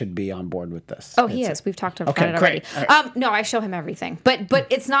Nick should be on board with this. Oh, he is. We've talked about it already. Right. No, I show him everything, but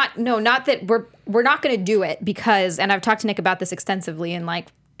it's not that we're not going to do it because, and I've talked to Nick about this extensively and like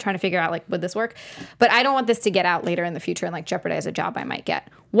trying to figure out like would this work, but I don't want this to get out later in the future and like jeopardize a job I might get.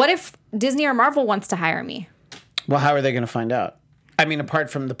 What if Disney or Marvel wants to hire me? Well, how are they going to find out? I mean, apart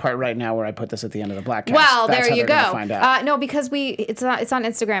from the part right now where I put this at the end of the Bladtcast. Well, there you go. No, because it's on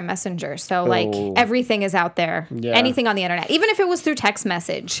Instagram Messenger, so like everything is out there. Yeah. Anything on the internet, even if it was through text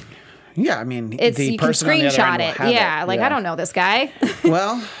message. Yeah, I mean, you can screenshot it. Yeah, I don't know this guy.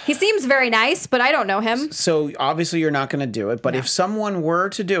 Well, he seems very nice, but I don't know him. So obviously, you're not going to do it. But if someone were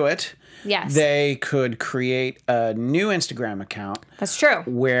to do it. Yes. They could create a new Instagram account. That's true.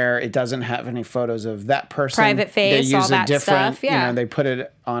 Where it doesn't have any photos of that person. Private face, they use all that stuff. Yeah. You know, they put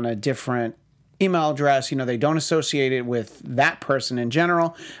it on a different email address. You know, they don't associate it with that person in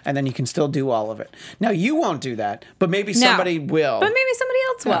general. And then you can still do all of it. Now, you won't do that, but maybe somebody will. But maybe somebody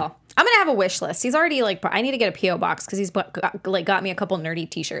else will. I'm going to have a wish list. He's already like, I need to get a P.O. box because he's got me a couple nerdy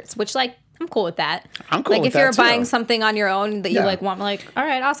t-shirts, which like, I'm cool with that. I'm cool like with if you're that, buying too. something on your own that you like want, like, all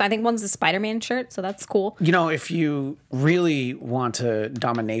right, awesome. I think one's a Spider-Man shirt, so that's cool. You know, if you really want to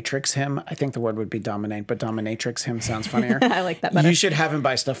dominatrix him, I think the word would be dominate, but dominatrix him sounds funnier. I like that better. You should have him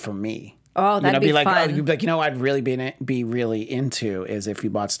buy stuff for me. Oh, that'd be like, fun. you'd be like, I'd really be really into is if you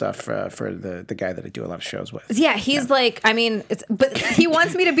bought stuff for the guy that I do a lot of shows with. Yeah, he's like, I mean, but he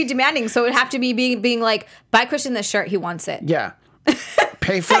wants me to be demanding, so it would have to be being like, buy Christian this shirt, he wants it. Yeah.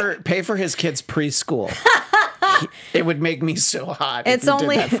 Pay for his kid's preschool. It would make me so hot. It's if you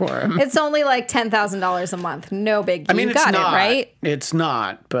only did that for him. It's only like $10,000 a month. No big. I mean, you it's got not it right. It's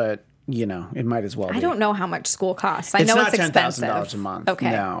not, but it might as well be. I don't know how much school costs. I know not it's expensive. $10,000 a month. Okay.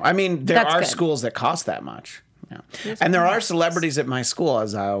 No, I mean there That's are good. schools that cost that much. Yeah. And there are celebrities at my school,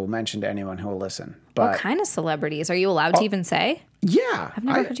 as I'll mention to anyone who will listen. But what kind of celebrities are you allowed to even say? Yeah, I've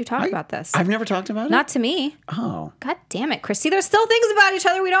never heard you talk about this. I've never talked about it. Not to me. Oh, God damn it, Christy! There's still things about each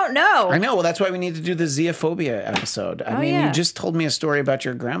other we don't know. I know. Well, that's why we need to do the Xenophobia episode. I mean, you just told me a story about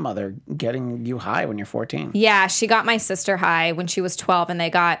your grandmother getting you high when you're 14. Yeah, she got my sister high when she was 12, and they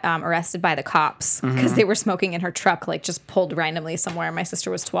got arrested by the cops because they were smoking in her truck, like just pulled randomly somewhere. My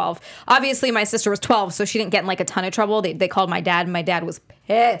sister was 12. Obviously, my sister was 12, so she didn't get in like a ton of trouble. They called my dad, and my dad was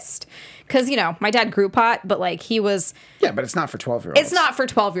pissed because my dad grew pot, but like he was. Yeah, but it's not for 12-year-olds. It's not for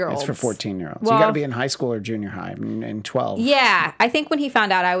 12-year-olds. It's for 14-year-olds. Well, you got to be in high school or junior high in 12. Yeah, I think when he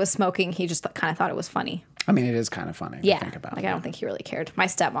found out I was smoking, he just kind of thought it was funny. I mean, it is kind of funny to think about. Like I don't think he really cared. My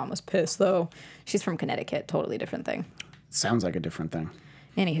stepmom was pissed though. She's from Connecticut, totally different thing. Sounds like a different thing.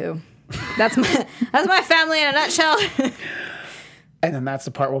 Anywho, that's my family in a nutshell. And then that's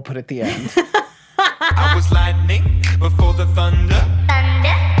the part we'll put at the end. I was lightning before the thunder.